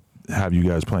fucking have you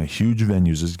guys playing huge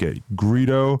venues. Is get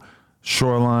Greedo,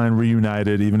 Shoreline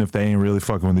reunited, even if they ain't really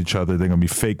fucking with each other, they're gonna be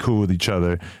fake cool with each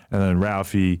other, and then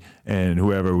Ralfy and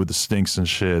whoever with the stinks and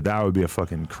shit. That would be a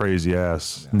fucking crazy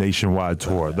ass nationwide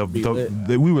tour.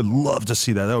 We would love to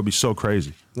see that. That would be so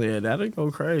crazy. Yeah, that'd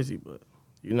go crazy, but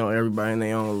everybody in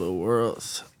their own little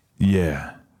worlds.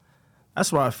 Yeah.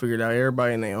 That's why I figured out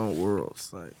everybody in their own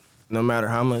worlds. Like, no matter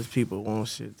how much people want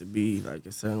shit to be like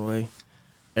a certain way,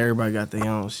 everybody got their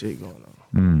own shit going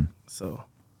on. So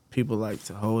people like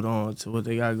to hold on to what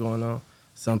they got going on.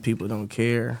 Some people don't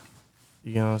care.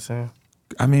 You know what I'm saying?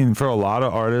 I mean, for a lot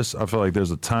of artists, I feel like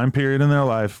there's a time period in their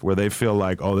life where they feel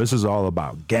like, oh, this is all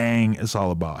about gang. It's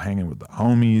all about hanging with the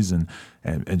homies and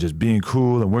and just being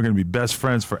cool, and we're gonna be best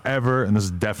friends forever. And this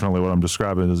is definitely what I'm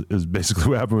describing is basically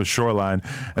what happened with Shoreline.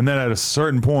 And then at a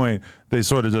certain point, they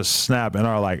sort of just snap and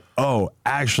are like, oh,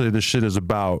 actually, this shit is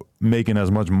about making as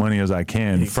much money as I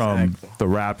can from the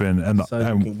rapping and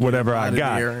whatever I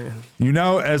got. You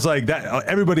know, as like that,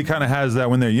 everybody kind of has that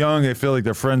when they're young. They feel like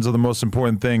their friends are the most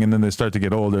important thing, and then they start to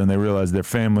get older and they realize their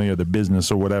family or their business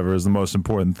or whatever is the most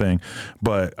important thing.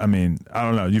 But I mean, I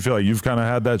don't know. You feel like you've kind of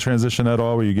had that transition at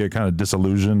all, where you get kind of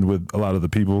disillusioned with a lot of the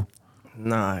people?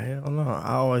 Nah, hell no.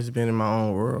 I always been in my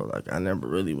own world. Like I never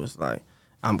really was like,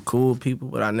 I'm cool with people,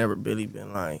 but I never really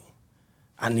been like,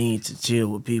 I need to chill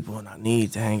with people and I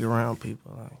need to hang around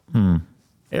people. Like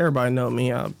everybody know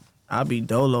me. I be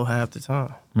dolo half the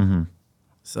time. Mm-hmm.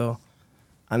 So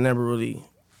I never really,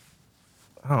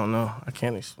 I don't know. I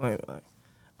can't explain it. Like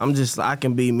I'm just, I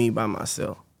can be me by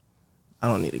myself. I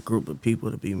don't need a group of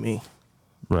people to be me.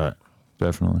 Right,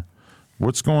 definitely.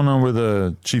 What's going on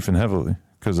with Chief and Heavily?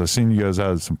 Because I seen you guys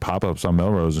had some pop-ups on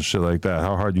Melrose and shit like that.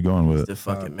 How hard you going with it? The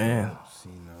fucking man.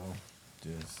 You know,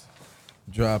 just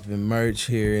dropping merch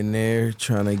here and there,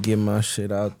 trying to get my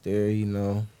shit out there, you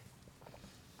know.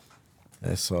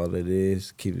 That's all it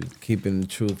is. Keeping the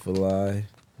truth alive,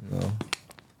 you know.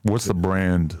 What's the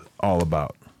brand all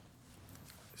about?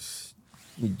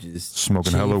 You just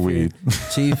Smoking hella weed.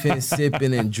 Chiefing,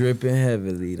 sipping, and dripping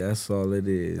heavily. That's all it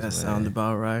is. That sound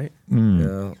about right.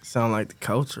 Yeah. Sound like the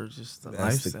culture, just the That's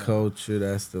lifestyle. the culture.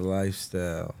 That's the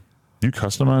lifestyle. You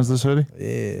customize this hoodie?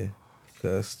 Yeah,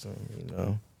 custom. You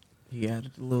know. He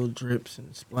added the little drips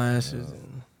and splashes,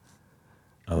 and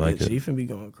I like it. Chiefin be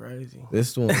going crazy.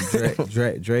 This one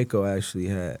Drakeo actually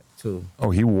had too.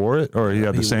 Oh, he wore it, or he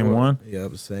had the same one? Yeah,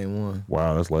 the same one.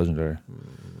 Wow, that's legendary.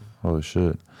 Holy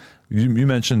shit. You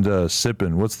mentioned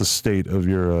sipping. What's the state of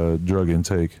your drug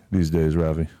intake these days,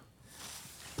 Ralfy?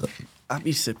 I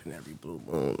be sipping every blue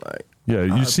moon, like. Yeah,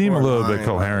 you seem a little bit line,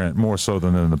 coherent, more so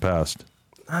than in the past.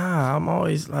 I'm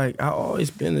always like, I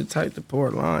always been the type to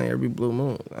pour line every blue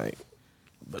moon, like.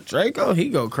 But Drakeo, he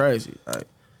go crazy, like.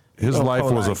 His life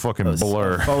was a fucking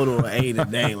blur. A photo of 8 a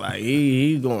day, like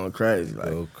he going crazy, like.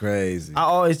 Go crazy. I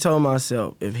always told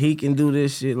myself, if he can do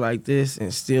this shit like this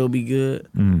and still be good,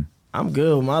 I'm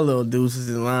good with my little deuces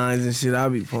and lines and shit I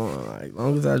be pouring. Like, as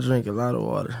long as I drink a lot of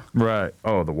water. Right.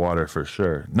 Oh, the water for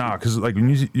sure. Nah, because like when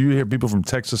you hear people from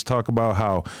Texas talk about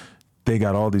how they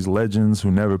got all these legends who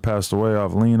never passed away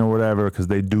off lean or whatever because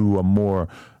they do a more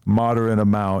moderate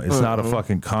amount. It's not a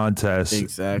fucking contest.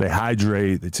 Exactly. They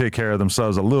hydrate. They take care of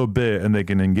themselves a little bit and they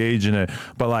can engage in it.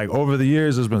 But like over the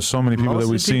years, there's been so many people that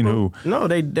we've seen who. No,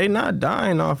 they not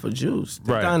dying off of juice.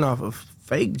 They're dying off of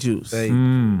fake juice.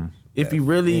 If you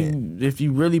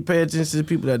really pay attention to the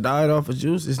people that died off of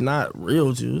juice, it's not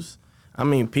real juice. I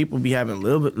mean, people be having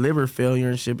liver failure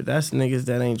and shit, but that's niggas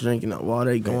that ain't drinking up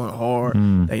water. They going hard.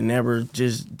 They never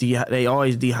just they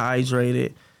always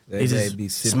dehydrated. They just be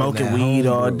smoking weed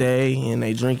all day and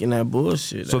they drinking that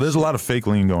bullshit. So there's a lot of fake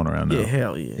lean going around now. Yeah,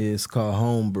 hell yeah. It's called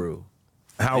homebrew.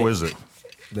 How is it?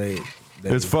 They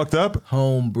It's fucked up?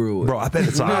 homebrew it. Bro, I bet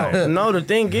it's all right. No, the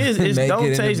thing is, it Make don't it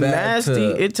in the taste nasty.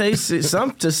 bathtub. It tastes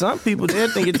to some people. They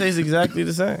think it tastes exactly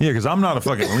the same. Yeah, because I'm not a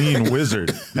fucking lean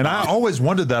wizard. And I always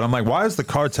wondered that. I'm like, why is the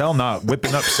cartel not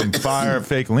whipping up some fire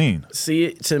fake lean?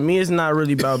 See, to me, it's not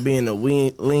really about being a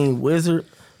lean wizard.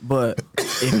 But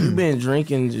if you've been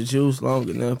drinking the juice long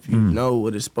enough, you know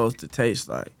what it's supposed to taste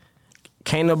like.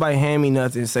 Can't nobody hand me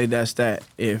nothing and say that's that.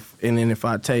 And then if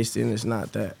I taste it and it's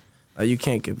not that. Like, you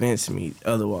can't convince me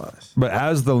otherwise. But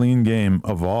as the lean game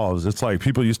evolves, it's like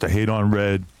people used to hate on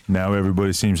red. Now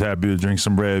everybody seems happy to drink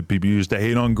some red. People used to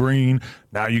hate on green.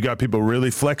 Now you got people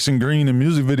really flexing green in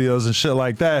music videos and shit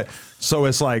like that. So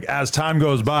it's like, as time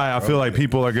goes by, I feel like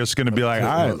people are just going to be like,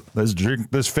 all right, let's drink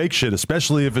this fake shit,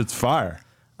 especially if it's fire.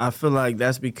 I feel like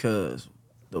that's because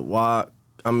the walk,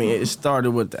 it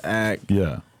started with the act.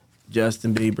 Yeah.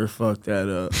 Justin Bieber fucked that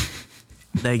up.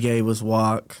 They gave us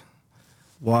walk.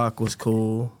 Walk was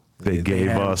cool. They gave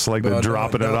us, like they're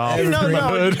dropping it off. You know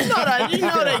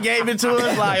they gave it to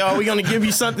us. Like, oh, we're gonna give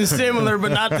you something similar,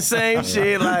 but not the same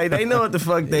shit. Like, they know what the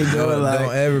fuck they doing. Like,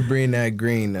 don't ever bring that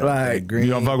green up. Like, that green,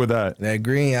 you don't fuck with that. That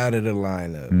green out of the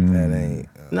lineup. That ain't.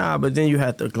 Nah, but then you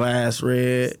had the glass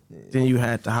red. Then you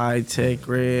had the high tech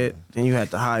red. Then you had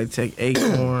the high tech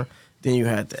acorn. Then you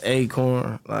had the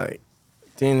acorn. Like,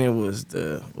 then it was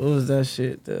what was that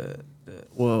shit?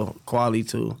 Quality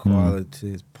too.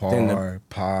 Quality, Then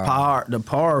par. The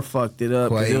par fucked it up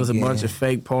because there was a bunch of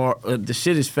fake par. The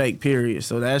shit is fake, period.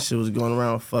 So that shit was going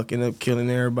around fucking up, killing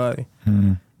everybody.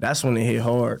 That's when it hit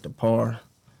hard, the par.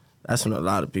 That's when a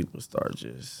lot of people start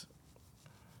just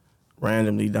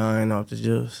randomly dying off the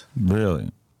juice.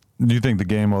 Really? Do you think the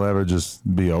game will ever just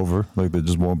be over? Like there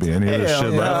just won't be any of this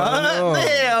shit left?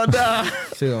 Hell no.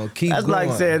 Shit gonna keep That's going.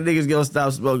 like saying niggas gonna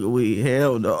stop smoking weed.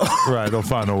 Hell no. Right, they'll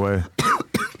find a way.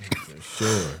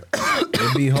 Sure.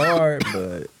 It'd be hard,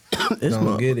 but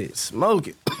don't get it. Smoke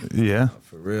it. Yeah.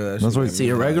 For real. That's what- See,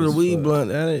 a regular weed blunt,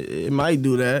 it might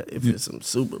do that if it's some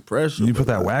super pressure. You put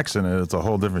but that wax in it, it's a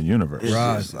whole different universe. It's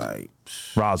Rosin. just like,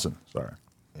 Rosin, sorry.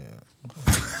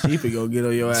 Chief go get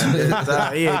on your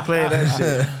ass. He ain't playing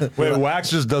that shit. Wait, wax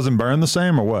just doesn't burn the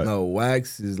same or what? No,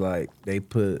 wax is like they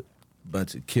put a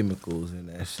bunch of chemicals in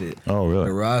that shit. Oh, really?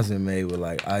 The rosin made with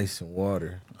like ice and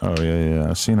water. Oh, yeah.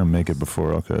 I've seen him make it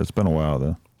before. Okay, it's been a while,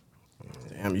 though.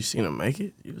 Damn, you seen him make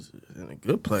it? He was in a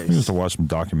good place. I used to watch some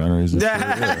documentaries and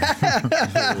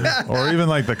shit, yeah. Or even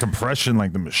like the compression,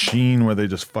 like the machine where they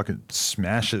just fucking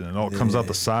smash it and it all comes out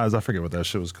the sides. I forget what that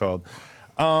shit was called.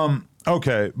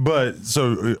 Okay, but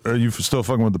so are you still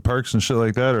fucking with the perks and shit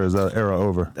like that, or is that era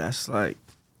over? That's like,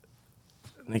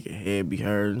 nigga head be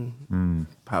hurting.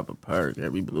 Pop a perk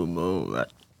every blue moon. Like,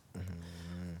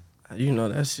 you know,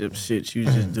 that's shit you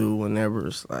just do whenever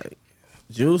it's like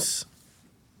juice.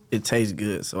 It tastes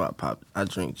good, so I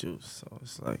drink juice. So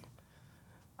it's like,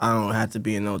 I don't have to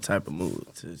be in no type of mood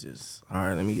to just, all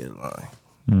right, let me get a line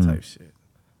type shit.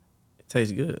 It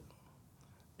tastes good.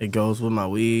 It goes with my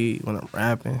weed when I'm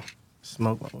rapping.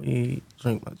 Smoke my weed,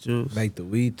 drink my juice. Make the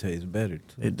weed taste better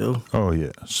too. It do. Oh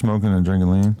yeah, smoking and drinking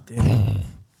lean. Then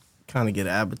kind of get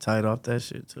an appetite off that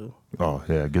shit too. Oh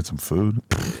yeah, get some food.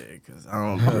 Yeah, cause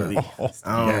I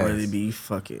don't really be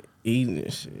fucking eating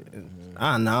this shit. And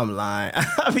I know I'm lying.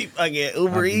 I be fucking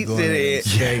Uber Eats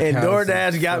and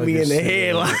DoorDash got me in the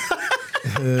headlock.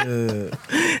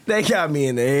 They got me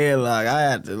in the headlock. I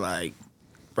had to like,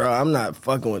 bro, I'm not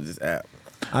fucking with this app.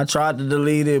 I tried to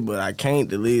delete it, but I can't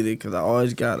delete it because I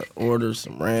always gotta order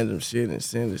some random shit and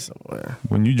send it somewhere.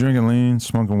 When you drinking lean,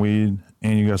 smoking weed,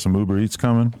 and you got some Uber Eats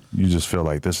coming, you just feel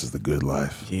like this is the good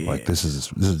life. Yeah. Like this is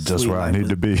just Sweet where I life need with-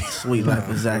 to be. Sweet life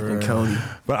with Zach and Cody.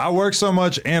 But I work so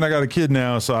much and I got a kid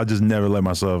now, so I just never let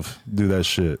myself do that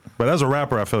shit. But as a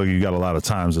rapper, I feel like you got a lot of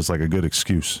times it's like a good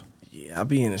excuse. Yeah, I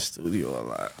be in the studio a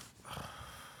lot.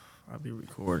 I be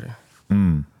recording.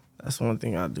 That's one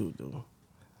thing I do.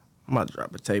 I'm about to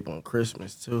drop a tape on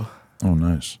Christmas too. Oh,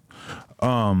 nice.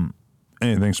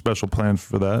 Anything special planned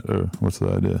for that, or what's the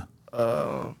idea?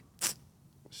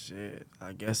 Shit,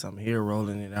 I guess I'm here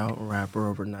rolling it out. Rapper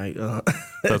overnight.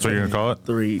 That's what you're gonna call it?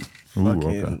 3 Ooh,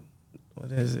 fucking, okay.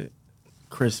 what is it?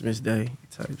 Christmas Day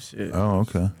type shit. Oh,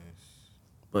 okay.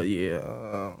 But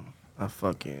yeah, I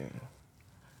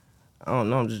don't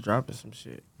know. I'm just dropping some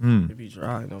shit. It be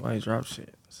dry. Nobody drop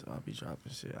shit, so I'll be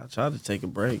dropping shit. I try to take a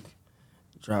break.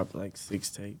 Drop like 6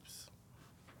 tapes.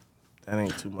 That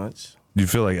ain't too much. Do you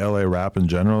feel like LA rap in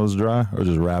general is dry, or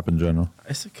just rap in general?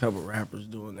 It's a couple rappers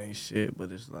doing their shit,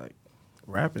 but it's like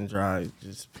rapping dry,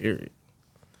 just period.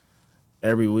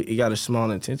 Every week, you got a small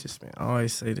attention span. I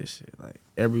always say this shit. Like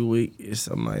every week is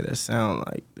somebody that sound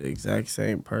like the exact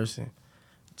same person,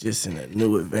 just in a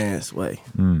new advanced way.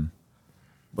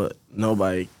 But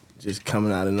nobody just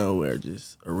coming out of nowhere,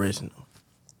 just original.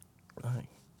 Like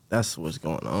that's what's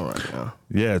going on right now.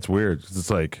 Yeah, it's weird. 'Cause it's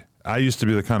like I used to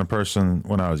be the kind of person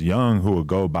when I was young who would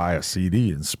go buy a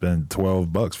CD and spend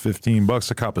 $12, $15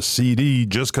 to cop a CD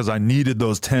just because I needed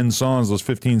those 10 songs, those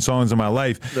 15 songs in my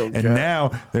life. No and cap.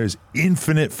 now there's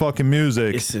infinite fucking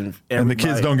music, and the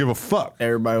kids everybody- don't give a fuck.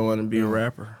 Everybody want to be a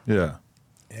rapper. Yeah.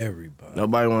 Everybody.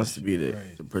 Nobody wants to be the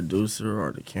producer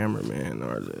or the cameraman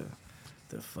or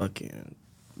the fucking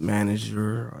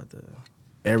manager or the.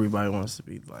 Everybody wants to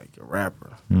be like a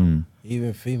rapper.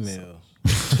 Even females.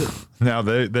 Now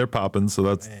they're popping, so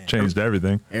that's changed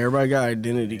everything. Everybody got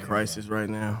identity crisis right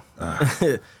now.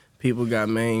 People got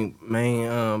main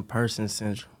person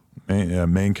syndrome.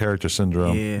 Main character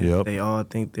syndrome. Yeah, Yep. they all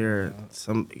think they're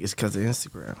some. It's because of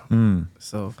Instagram.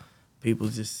 So people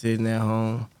just sitting at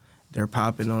home, they're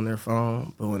popping on their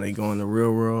phone, but when they go in the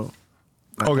real world,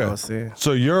 like I was saying,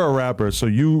 So you're a rapper, so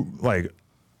you like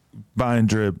buying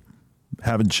drip,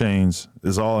 having chains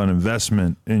is all an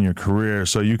investment in your career,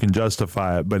 so you can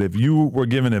justify it. But if you were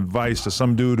giving advice to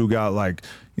some dude who got like,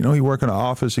 he work in an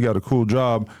office, he got a cool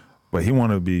job, but he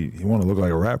want to look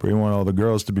like a rapper. He want all the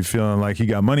girls to be feeling like he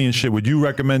got money and shit. Would you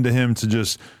recommend to him to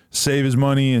just save his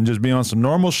money and just be on some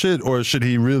normal shit, or should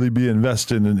he really be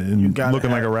invested in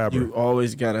looking like a rapper? You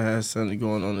always gotta have something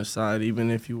going on the side,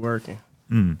 even if you're working.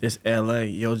 It's LA.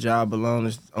 Your job alone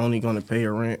is only gonna pay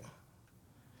your rent.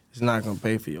 It's not gonna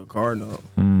pay for your car note.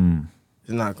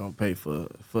 It's not gonna pay for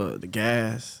the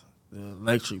gas, the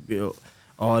electric bill,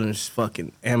 all this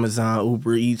fucking Amazon,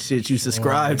 Uber Eats shit you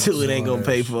subscribe to. It ain't gonna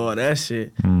pay for all that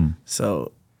shit.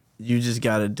 So you just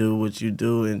gotta do what you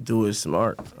do and do it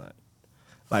smart.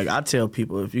 Like I tell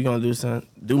people, if you're gonna do something,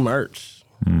 do merch.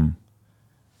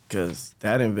 Cause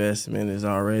that investment is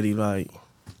already like,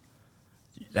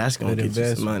 that's gonna get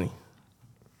you some money.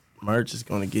 Merch is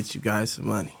gonna get you guys some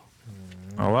money.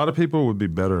 A lot of people would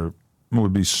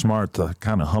be smart to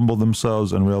kind of humble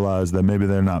themselves and realize that maybe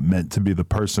they're not meant to be the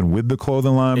person with the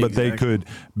clothing line, but they could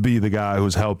be the guy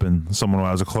who's helping someone who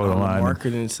has a clothing line.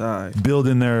 Marketing side.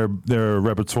 Building their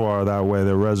repertoire that way,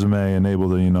 their resume, and able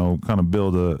to, kind of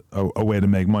build a way to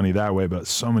make money that way. But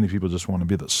so many people just want to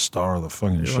be the star of the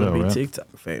fucking show, right? right?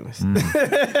 TikTok famous.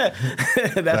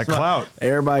 That's that clout.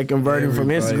 Everybody converting from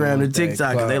Instagram to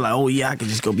TikTok because they like, oh yeah, I can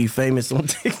just go be famous on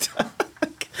TikTok.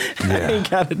 Yeah. I ain't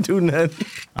gotta do nothing.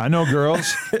 I know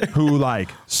girls who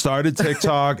started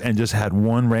TikTok and just had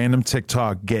one random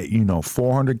TikTok get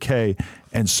 400K,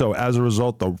 and so as a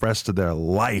result, the rest of their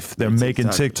life they're making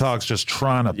TikToks just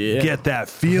trying to get that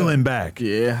feeling back.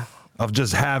 Yeah. Of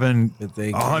just having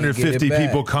 150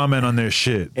 people comment on their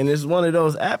shit. And it's one of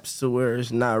those apps to where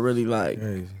it's not really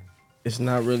it's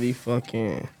not really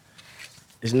fucking.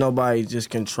 It's nobody just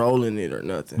controlling it or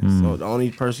nothing. So the only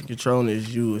person controlling it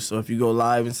is you. So if you go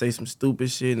live and say some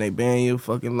stupid shit and they ban you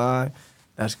fucking live,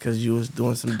 that's because you was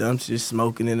doing some dumb shit,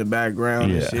 smoking in the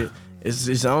background and shit.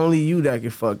 It's only you that can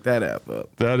fuck that app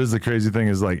up. That is the crazy thing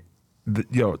is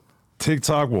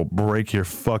TikTok will break your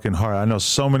fucking heart. I know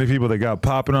so many people that got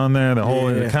popping on there. The whole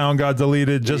account got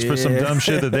deleted just for some dumb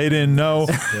shit that they didn't know.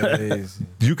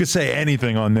 You could say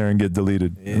anything on there and get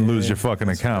deleted and lose your fucking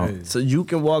account. Crazy. So you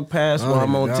can walk past while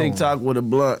I'm on TikTok with a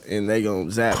blunt and they gonna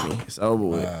zap me. It's over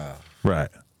with. Right.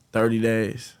 30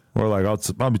 days. Or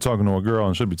I'll be talking to a girl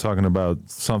and she'll be talking about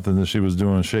something that she was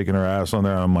doing, shaking her ass on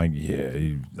there. I'm like,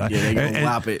 they gonna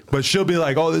whop it. But she'll be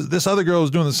like, oh, this other girl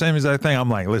is doing the same exact thing. I'm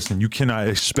like, listen, you cannot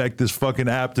expect this fucking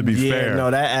app to be fair. No,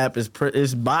 that app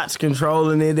it's bots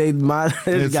controlling it.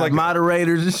 It's got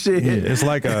moderators and shit. Yeah, it's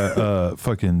like a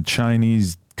fucking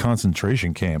Chinese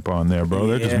concentration camp on there, bro.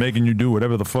 They're just making you do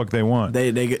whatever the fuck they want.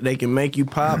 They can make you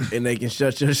pop and they can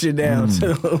shut your shit down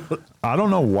too. I don't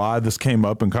know why this came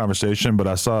up in conversation, but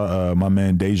I saw my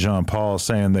man Dejan Paul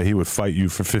saying that he would fight you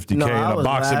for $50K in a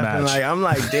boxing match. I'm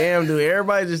like, damn, dude.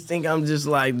 Everybody just think I'm just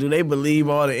like, do they believe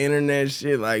all the internet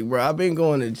shit? Like, bro, I've been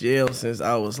going to jail since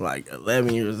I was like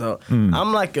 11 years old.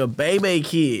 I'm like a baby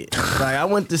kid. Like, I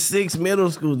went to 6 middle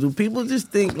school. Do people just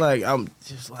think like I'm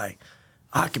just like,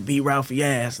 I could beat Ralfy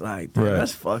ass? Like, dude,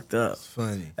 that's fucked up. It's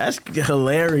funny. That's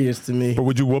hilarious to me. But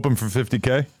would you whoop him for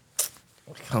 $50K?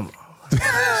 Come on.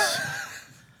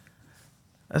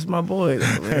 That's my boy,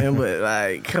 though, man. But,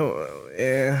 like, come on,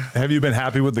 man. Have you been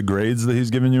happy with the grades that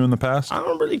he's given you in the past? I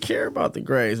don't really care about the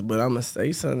grades, but I'm going to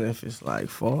say something if it's, like,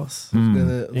 false. Who's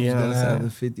gonna have the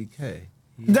 50K?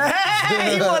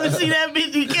 Hey, you want to see that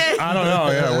 50K? I don't know.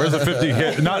 Yeah, where's the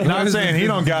 50K? Not saying he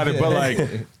don't got it, but,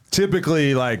 like...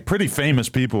 Typically, like pretty famous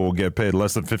people will get paid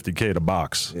less than $50K to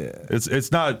box. Yeah, it's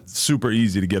not super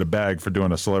easy to get a bag for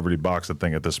doing a celebrity boxing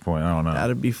thing at this point. I don't know.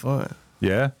 That'd be fun.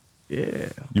 Yeah. Yeah.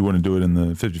 You wouldn't do it in the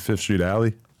 55th Street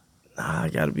alley? Nah, I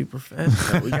gotta be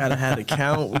professional. We gotta have the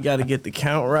count. We gotta get the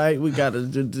count right. We gotta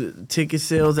do the ticket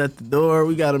sales at the door.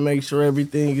 We gotta make sure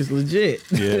everything is legit.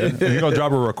 Yeah, you're gonna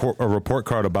drop a report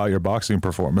card about your boxing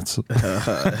performance. watch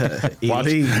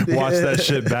that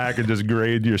shit back and just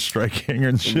grade your striking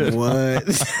and shit. What?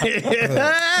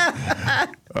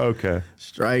 Okay.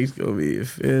 Strike's gonna be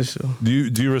official. Do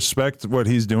you respect what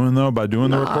he's doing though by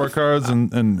doing the report cards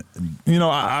and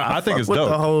I think it's dope.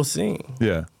 The whole scene.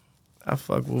 Yeah. I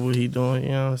fuck with what he doing, you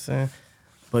know what I'm saying?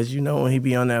 But when he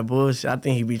be on that bullshit, I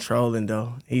think he be trolling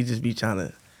though. He just be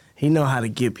he know how to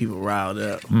get people riled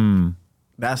up.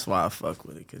 That's why I fuck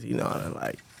with it, because he know how to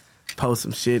like post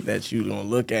some shit that you gonna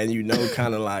look at and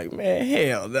kind of like, man,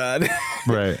 hell, nah.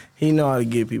 Right. He know how to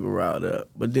get people riled up.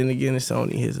 But then again, it's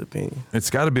only his opinion. It's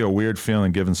got to be a weird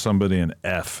feeling giving somebody an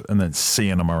F and then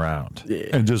seeing them around. Yeah.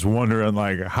 And just wondering,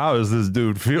 like, how does this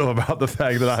dude feel about the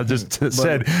fact that I just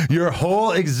said your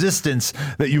whole existence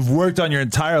that you've worked on your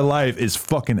entire life is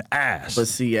fucking ass.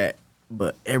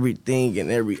 But everything and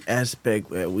every aspect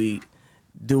that we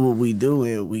do what we do,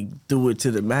 and we do it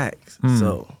to the max.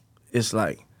 So it's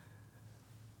like,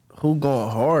 who going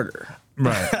harder?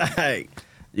 Right. Like,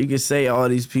 you can say all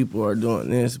these people are doing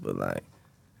this, but like,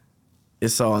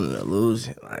 it's all an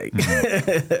illusion. Like,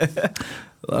 as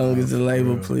long as the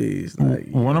label please. Like,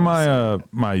 one of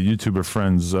my YouTuber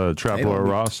friends, Trapler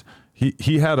Ross,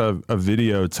 he had a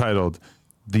video titled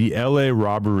 "The LA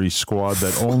Robbery Squad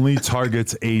That Only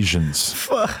Targets Asians."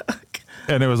 Fuck.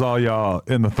 And it was all y'all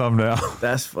in the thumbnail.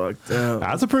 That's fucked up.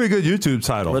 That's a pretty good YouTube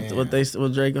title.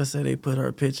 What Draco said, they put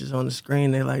her pictures on the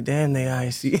screen. They like, damn, they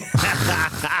icy.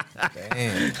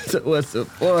 Damn. So what's the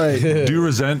point? Do you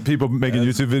resent people making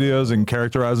YouTube videos and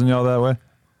characterizing y'all that way?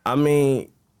 I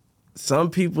mean, some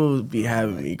people be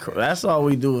having me. That's all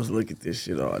we do is look at this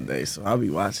shit all day. So I'll be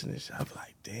watching this shit. I'll be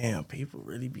like, damn, people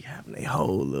really be having their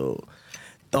whole little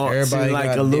thoughts and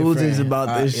like illusions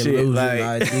about this shit.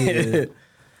 Like,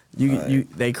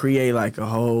 they create like a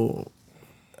whole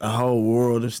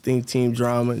world of Stink Team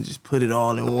drama and just put it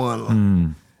all in one.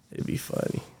 Like, it'd be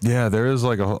funny. Yeah, there is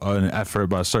like an effort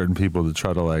by certain people to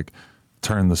try to like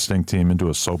turn the Stink Team into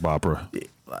a soap opera. Yeah,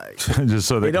 like, just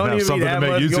so they can have something to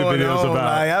make YouTube videos about.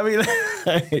 Like,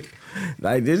 I mean,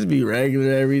 like this be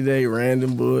regular, everyday,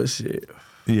 random bullshit.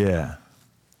 Yeah.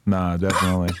 Nah,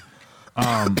 definitely.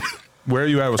 Where are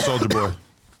you at with Soulja Boy?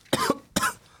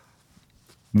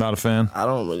 Not a fan? I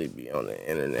don't really be on the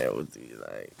internet with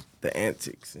the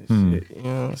antics and shit. You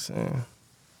know what I'm saying?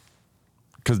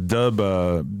 Because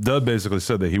Dub basically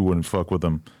said that he wouldn't fuck with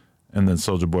him. And then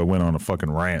Soulja Boy went on a fucking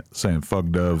rant saying,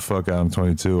 fuck Dub, fuck Adam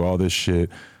 22, all this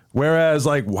shit. Whereas,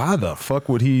 like, why the fuck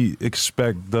would he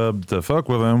expect Dub to fuck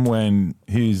with him when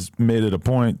he's made it a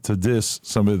point to diss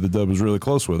somebody that Dub is really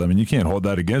close with? I mean, you can't hold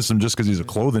that against him just because he's a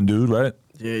clothing dude, right?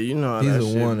 Yeah, you know how he's that a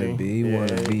shit wannabe. be. He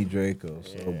wanna be Drakeo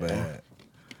so bad.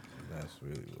 That's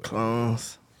really what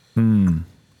Clones.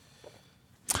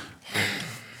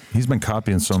 He's been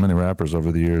copying so many rappers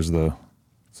over the years, though.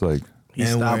 It's like He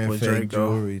and stopped wearing with fake Drakeo.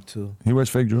 jewelry too. he wears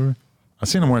fake jewelry. I've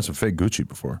seen him wearing some fake Gucci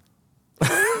before.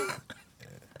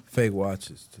 Fake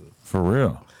watches too. For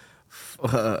real.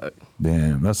 Fuck.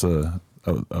 Damn, that's a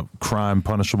crime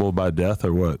punishable by death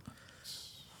or what?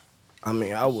 I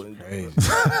mean, I wouldn't. Crazy.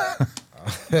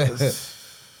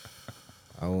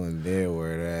 I wouldn't dare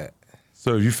wear that.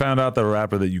 So if you found out the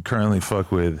rapper that you currently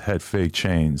fuck with had fake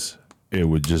chains, it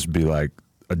would just be like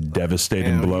a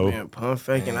devastating Damn, blow. you been pump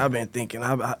faking. I've been thinking,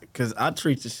 because I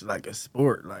treat this shit like a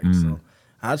sport. Like, so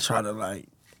I try to like,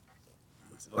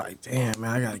 damn, man,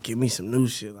 I gotta give me some new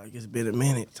shit. Like, it's been a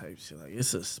minute type shit. Like,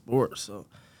 it's a sport. So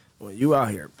when you out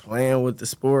here playing with the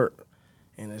sport,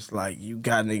 and it's like you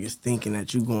got niggas thinking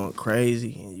that you going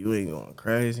crazy and you ain't going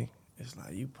crazy, it's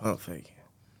like you pump faking.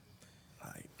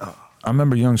 Like, oh. I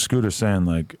remember Young Scooter saying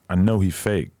like, I know he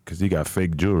fake because he got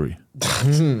fake jewelry.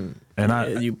 And I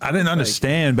didn't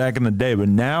understand back in the day, but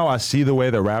now I see the way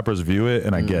that rappers view it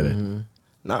and I get it.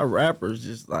 Not rappers,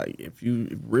 just like if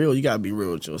you real, you gotta be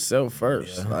real with yourself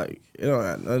first. Yeah. Like it don't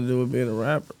have nothing to do with being a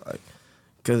rapper. Like,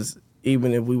 cause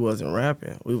even if we wasn't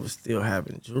rapping, we was still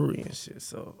having jewelry and shit.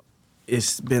 So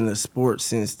it's been a sport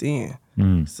since then.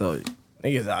 So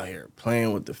niggas out here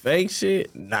playing with the fake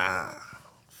shit, nah,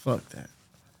 fuck that.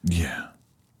 Yeah,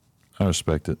 I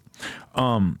respect it.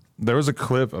 There was a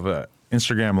clip of an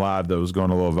Instagram Live that was going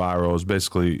a little viral. It was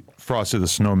basically Frosty the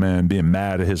Snowman being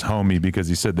mad at his homie because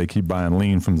he said they keep buying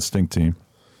lean from the Stink Team.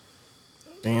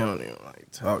 They don't even like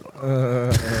talking.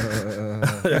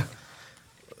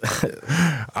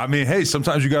 I mean, hey,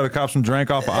 sometimes you got to cop some drink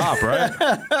off a op, right?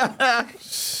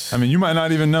 I mean, you might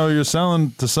not even know you're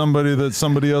selling to somebody that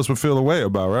somebody else would feel a way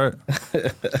about, right?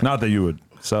 Not that you would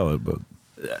sell it, but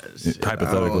shit,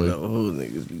 hypothetically. I don't know who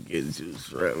niggas be getting juice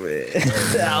from, man.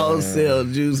 I don't sell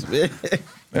juice, man.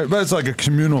 But it's like a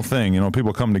communal thing, you know.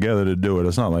 People come together to do it.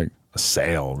 It's not like a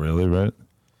sale, really, right?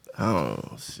 Oh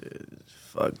shit!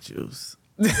 Fuck juice.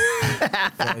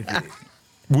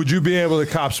 Would you be able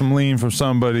to cop some lean from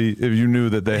somebody if you knew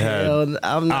that they had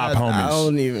I'm not. op homies? I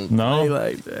don't even play No?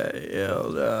 like that. Hell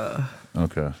nah.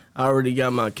 Okay. I already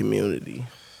got my community.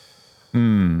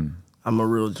 I'm a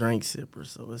real drink sipper,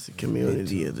 so it's a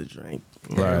community of the drink.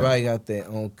 Right. Everybody got their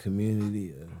own community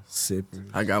of sippers.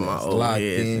 I got my that's old locked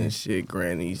heads in. and shit,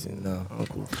 grannies and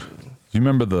uncles. Do you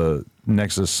remember the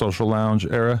Nexus Social Lounge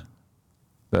era?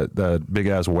 That big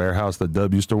ass warehouse that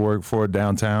Dub used to work for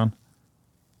downtown?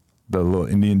 The little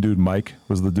Indian dude Mike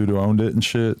was the dude who owned it and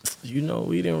shit. You know,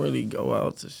 we didn't really go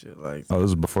out to shit like that. Oh,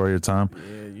 this is before your time?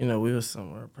 Yeah, you know, we was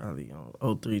somewhere probably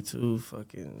on 032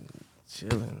 fucking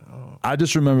chilling. I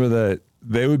just remember that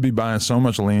they would be buying so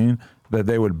much lean that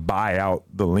they would buy out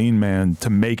the lean man to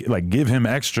make, like, give him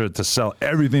extra to sell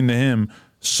everything to him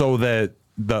so that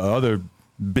the other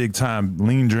big time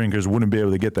lean drinkers wouldn't be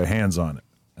able to get their hands on it.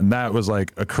 And that was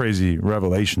like a crazy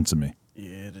revelation to me.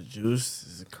 Yeah, the juice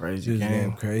is a crazy Juice game.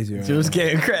 getting crazy right Juice now.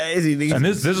 getting crazy. Niggas. And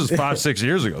this is 5-6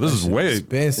 years ago. This is way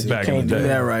expensive. back Can't in the do day.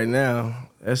 that right now.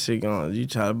 That shit gonna, you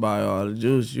try to buy all the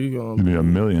juice, you gonna It'd be $1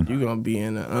 million. You gonna be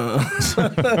in the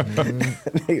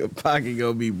nigga pocket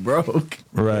gonna be broke.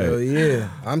 Right. Hell yeah.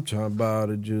 I'm trying to buy all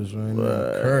the juice right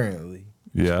now currently.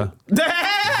 Yeah.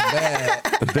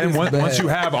 Bad. But then once you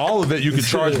have all of it, you can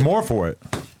charge more for it.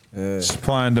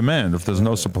 Supply and demand. If there's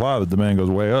no supply, the demand goes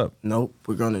way up. Nope,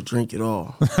 we're gonna drink it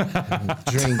all.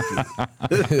 Drink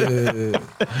it.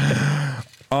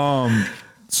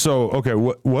 So, okay,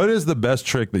 what is the best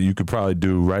trick that you could probably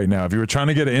do right now? If you were trying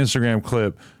to get an Instagram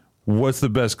clip, what's the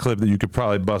best clip that you could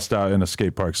probably bust out in a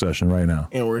skate park session right now?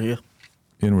 Inward heel.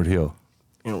 Inward heel.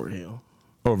 Inward heel.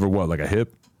 Over what, like a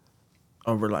hip?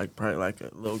 Over like probably like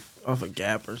a little off a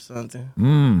gap or something.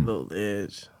 Little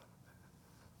edge.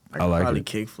 I like probably it.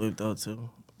 kick flip though too.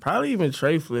 Probably even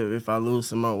tray flip if I lose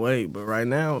some more weight. But right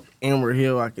now, inward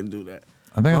heel, I can do that.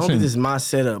 I think As long as this is my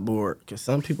setup board, because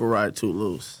some people ride too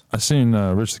loose. I seen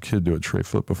Rich the Kid do a tray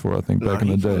flip before, I think, back in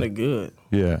the day. Kinda good.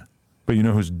 Yeah. But you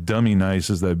know who's dummy nice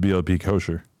is that BLP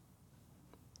Kosher.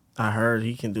 I heard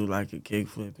he can do like a kick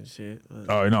flip and shit.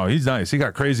 Oh, no, he's nice. He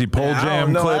got crazy pole Man, I jam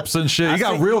don't know. clips and shit. I He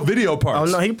got think- real video parts.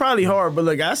 Oh no, he probably hard, but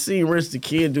look, I seen Rich the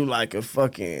Kid do like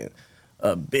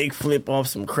a big flip off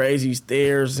some crazy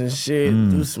stairs and shit,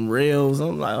 do some rails.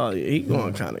 I'm like, oh yeah, he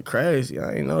going kind of crazy.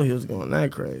 I didn't know he was going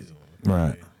that crazy.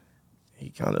 Right. He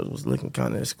kind of was looking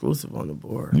kind of exclusive on the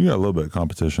board. You got a little bit of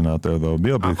competition out there, though.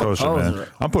 BLP I'm a Kosher, man.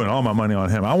 poser. I'm putting all my money on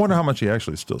him. I wonder how much he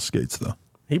actually still skates, though.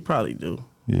 He probably do.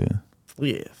 Yeah.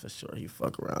 Yeah, for sure. He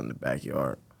fuck around in the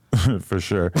backyard. For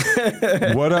sure.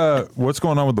 What's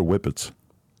going on with the Whippets?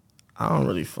 I don't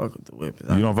really fuck with the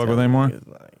Whippets. You don't fuck with them anymore?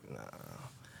 Like, nah.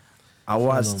 I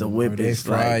watched the Whippets They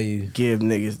fry like you. give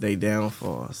niggas they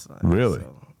downfalls. Like, Really?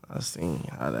 So I seen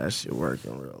how that shit work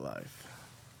in real life.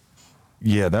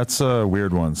 Yeah, that's a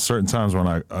weird one. Certain times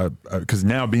when because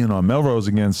now being on Melrose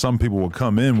again, some people will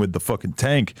come in with the fucking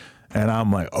tank, and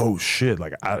I'm like, oh shit,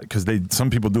 like, because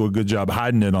some people do a good job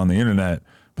hiding it on the internet,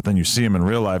 but then you see them in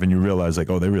real life and you realize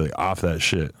like, oh, they really off that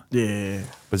shit. Yeah.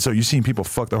 But so you seen people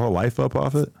fuck their whole life up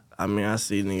off it? I mean, I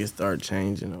see niggas start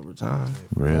changing over time.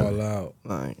 All out.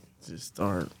 Like, just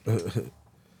start. And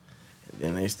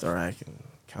then they start acting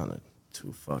kind of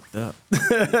too fucked up.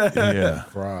 Yeah.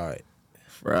 Fried.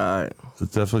 Right.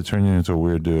 It's definitely turning you into a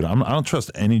weird dude. I don't trust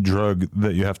any drug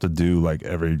that you have to do like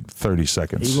every 30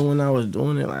 seconds. Even when I was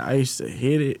doing it, like, I used to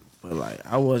hit it, but, like,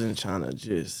 I wasn't trying to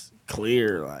just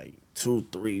clear, like,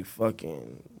 2-3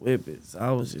 fucking whippets.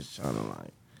 I was just trying to,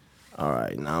 like, all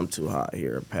right, now I'm too hot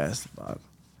here, pass the bottle.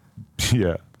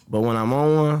 Yeah. But when I'm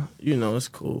on one, you know, it's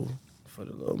cool for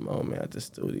the little moment at the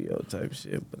studio type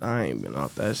shit, but I ain't been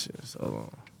off that shit in so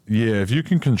long. Yeah, if you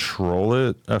can control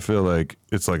it, I feel like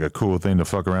it's like a cool thing to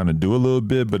fuck around and do a little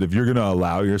bit. But if you're gonna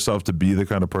allow yourself to be the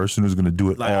kind of person who's gonna do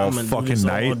it Like, all I'm gonna do fucking this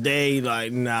night, all day,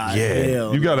 like, nah, yeah,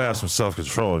 hell you gotta have some self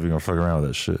control if you're gonna fuck around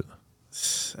with that shit.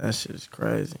 That shit is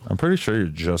crazy. I'm pretty sure you're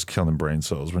just killing brain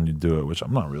cells when you do it, which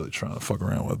I'm not really trying to fuck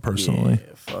around with personally.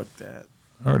 Yeah, fuck that.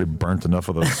 I already burnt enough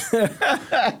of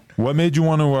those. What made you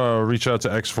want to reach out to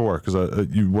X4? Because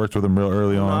you worked with him real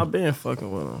early No, on. I've been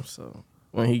fucking with him, so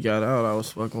when he got out, I was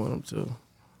fucking with him too.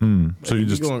 So you He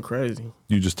just going crazy.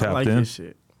 tapped I like in? his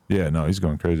shit. Yeah, no, he's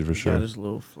going crazy for He sure. got his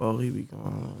little flow. He be going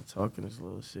on talking his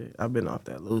little shit. I've been off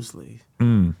that loose leaf.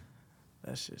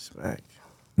 That shit smack.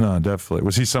 No, definitely.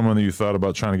 Was he someone that you thought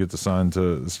about trying to get to sign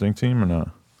to the Stink team or not?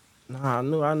 Nah,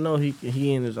 I know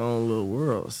he in his own little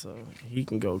world, so he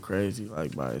can go crazy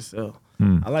like by himself.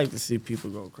 I like to see people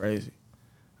go crazy.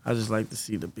 I just like to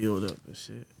see the build up and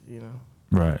shit, you know.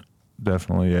 Right.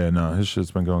 Definitely. Yeah, no, his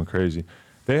shit's been going crazy.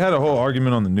 They had a whole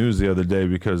argument on the news the other day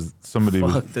because somebody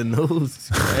was Fuck the news,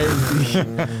 crazy.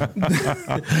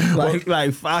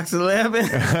 like Fox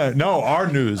 11. no,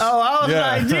 our news. Oh, I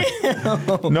was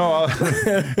like, damn. No,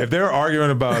 if they were arguing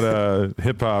about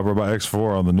hip hop or about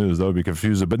X4 on the news, that would be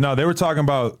confusing. But no, they were talking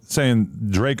about saying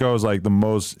Drakeo is like the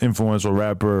most influential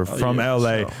rapper from yeah, LA.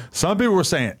 for sure. Some people were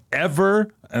saying ever,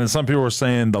 and some people were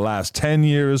saying the last 10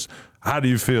 years. How do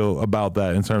you feel about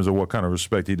that in terms of what kind of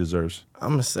respect he deserves? I'm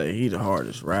gonna say he the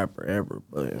hardest rapper ever,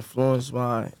 but influence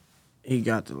wise, he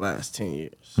got the last 10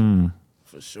 years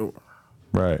for sure.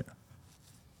 Right.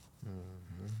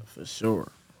 For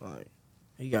sure. Like,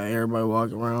 he got everybody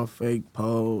walking around fake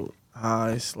pole,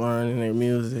 high, slurring in their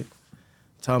music,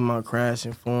 talking about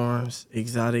crashing forms,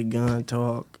 exotic gun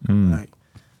talk, like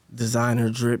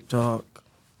designer drip talk.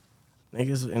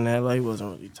 Niggas in LA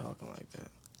wasn't really talking like that.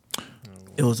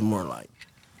 It was more like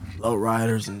low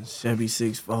riders and Chevy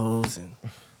 6-4s and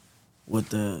with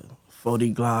the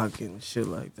 40 Glock and shit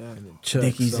like that. Chucks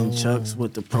Dickies and on. Chucks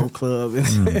with the Pro Club.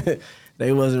 And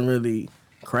they wasn't really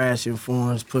crashing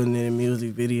forms, putting in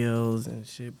music videos and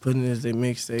shit, putting it as their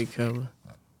mixtape cover,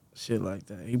 shit like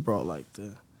that. He brought like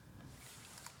the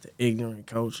ignorant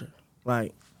culture.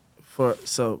 Like,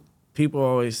 so people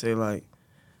always say like,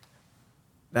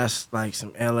 that's like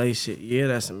some LA shit. Yeah,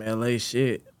 that's some LA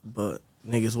shit, but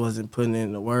niggas wasn't putting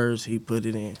in the words, he put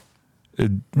it in.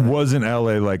 It wasn't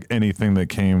LA like anything that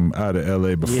came out of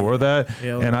LA before that.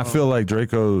 And I feel like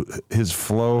Drakeo, his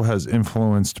flow has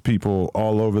influenced people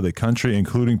all over the country,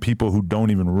 including people who don't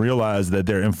even realize that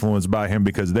they're influenced by him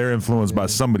because they're influenced by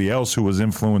somebody else who was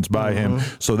influenced by him.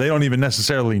 So they don't even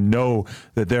necessarily know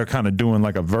that they're kind of doing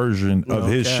like a version of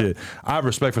his shit. I have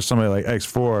respect for somebody like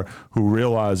X4 who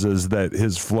realizes that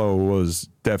his flow was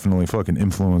definitely fucking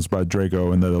influenced by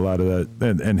Drakeo and that a lot of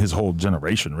that, and his whole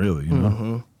generation really, you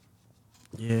know?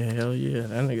 Yeah, hell yeah.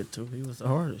 That nigga too. He was the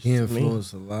hardest. He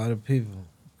influenced a lot of people.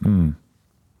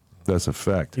 That's a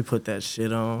fact. He put that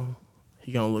shit on.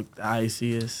 He gonna look the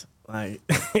iciest. Like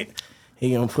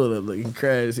he gonna pull up looking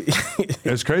crazy.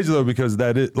 It's crazy though because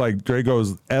that is like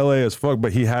Drakeo's LA as fuck,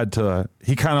 but he kind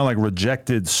of like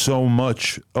rejected so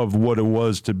much of what it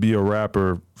was to be a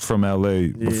rapper from LA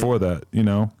before that, you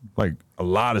know? Like a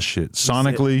lot of shit.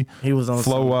 Sonically, he was on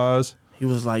flow wise. He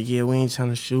was like, yeah, we ain't trying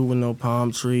to shoot with no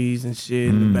palm trees and shit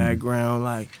in the background.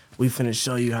 Like, we finna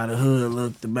show you how the hood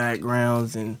look, the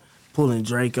backgrounds, and pulling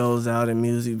Drakeos out in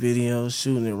music videos,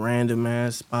 shooting in random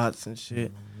ass spots and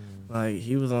shit. Like,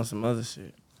 he was on some other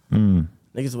shit.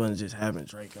 Niggas wasn't just having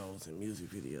Dracos in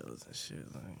music videos and shit.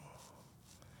 Like,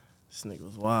 this nigga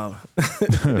was wild.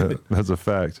 That's a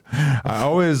fact. I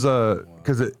always,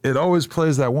 because it always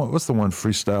plays that one. What's the one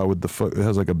freestyle with the fuck? It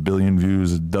has like 1 billion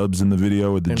views. Dubs in the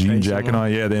video with the jean jacket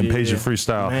on. Yeah, the impatient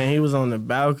freestyle. Man, he was on the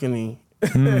balcony.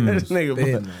 This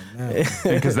nigga,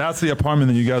 because that's the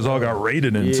apartment that you guys all got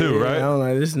raided in too, right? I'm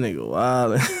like, this nigga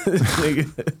wild. This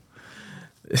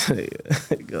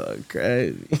nigga going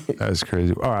crazy. That's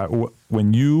crazy. All right,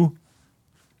 when you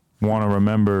want to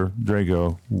remember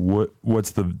Drakeo,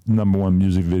 what's the #1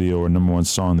 music video or #1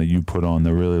 song that you put on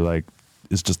that really like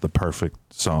is just the perfect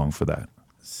song for that?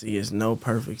 See, it's no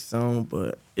perfect song,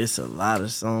 but it's a lot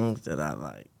of songs that I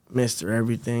like. Mr.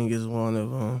 Everything is one of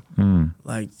them.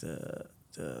 Like the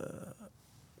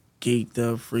Geeked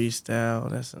Up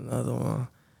freestyle, that's another one.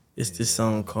 It's this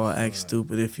song called Act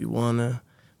Stupid If You Wanna,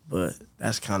 but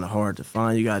that's kind of hard to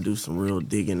find. You gotta do some real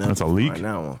digging up. That's a leak? Find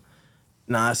that one.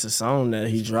 Nah, it's a song that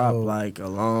he dropped like a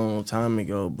long time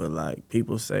ago, but like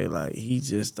people say like he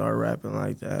just started rapping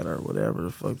like that or whatever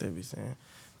the fuck they be saying.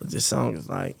 But this song is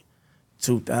like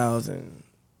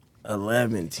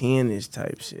 2011, 10-ish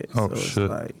type shit. Oh, so shit.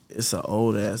 It's like it's an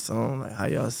old ass song. Like how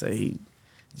y'all say he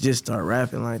just started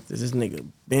rapping like this. This nigga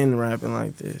been rapping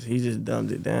like this. He just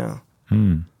dumbed it down.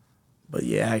 But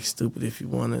yeah, Act Stupid If You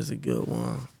Wanna is a good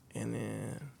one. And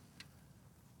then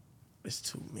it's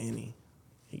too many.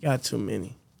 He got too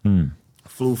many.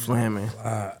 Flu Flamin'.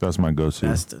 That's my go-to.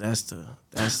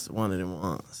 That's one of them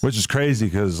ones. Which is crazy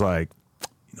because like, you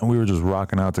know, we were just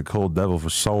rocking out to Cold Devil for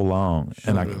so long,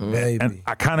 and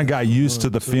I kind of got used to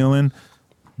the feeling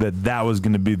that was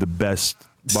going to be the best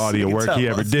body of work he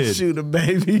ever did. Shoot a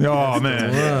baby. Oh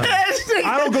man,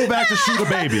 I don't go back to Shoot a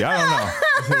Baby. I don't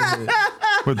know.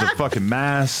 With the fucking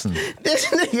mask. This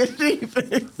nigga deep.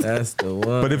 That's the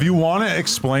one. But if you want to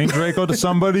explain Drakeo to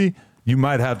somebody, you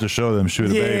might have to show them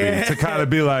Shoot a Baby to kind of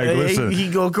be like, listen,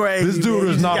 he go crazy. this dude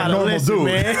is not a normal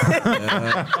dude.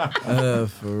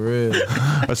 For real.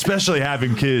 Especially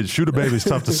having kids. Shoot a Baby's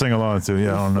tough to sing along to.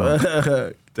 Yeah, I don't know.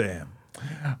 Damn.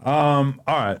 All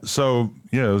right. So,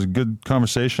 yeah, it was a good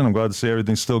conversation. I'm glad to see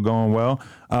everything's still going well.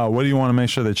 What do you want to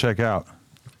make sure they check out?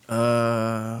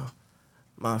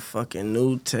 My fucking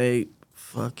new tape,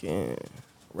 fucking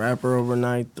Rapper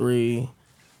Overnight 3,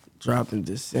 dropping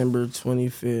December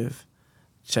 25th.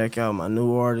 Check out my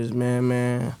new artist,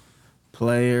 Man,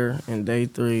 Player, and Day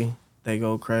 3. They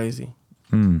go crazy.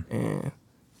 And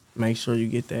make sure you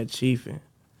get that chiefin'.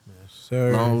 Yes,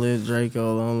 sir. Long live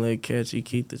Drakeo, long live Catchy,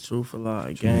 keep the truth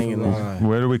alive. Gang and all.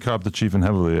 Where do we cop the Chiefin'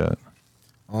 heavily at?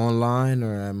 Online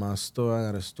or at my store? I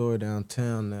got a store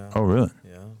downtown now. Oh, really?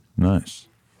 Yeah. Nice.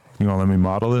 You gonna let me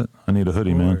model it? I need a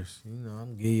hoodie, man. You know, I'm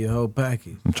gonna give you a whole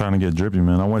package. I'm trying to get drippy,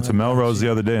 man. I went to Melrose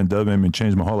the other day and Dub made me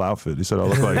change my whole outfit. He said I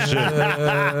look like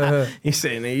shit. He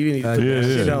said, "Nigga, you need to put that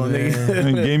shit on, nigga." And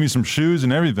he gave me some shoes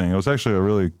and everything. It was actually a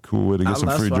really cool way to get some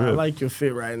free That's why drip. I like your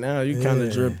fit right now. You kind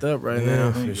of dripped up right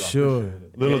now. For sure.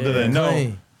 Little did they know.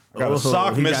 Clean. I got a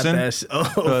sock he got missing. that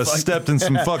Stepped in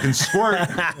some fucking squirt.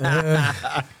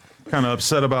 Kind of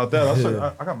upset about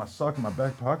that. I got my sock in my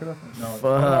back pocket. I think. No,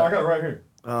 I got it right here.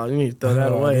 Oh, you need to throw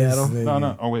that away, Adam.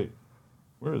 No. Oh wait,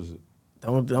 where is it?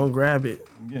 Don't grab it.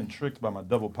 I'm getting tricked by my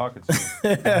double pockets.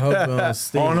 I hope it don't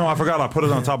stink. Oh no, I forgot. I put it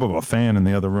on top of a fan in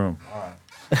the other room. All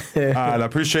right. I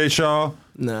appreciate y'all.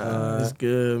 Nah, it's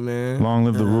good, man. Long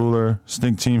live the ruler.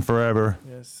 Stink team forever.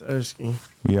 Yes, Sirski.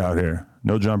 We out here.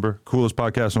 No Jumper. Coolest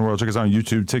podcast in the world. Check us out on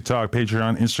YouTube, TikTok,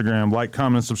 Patreon, Instagram. Like,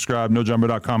 comment, and subscribe.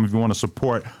 NoJumper.com if you want to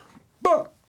support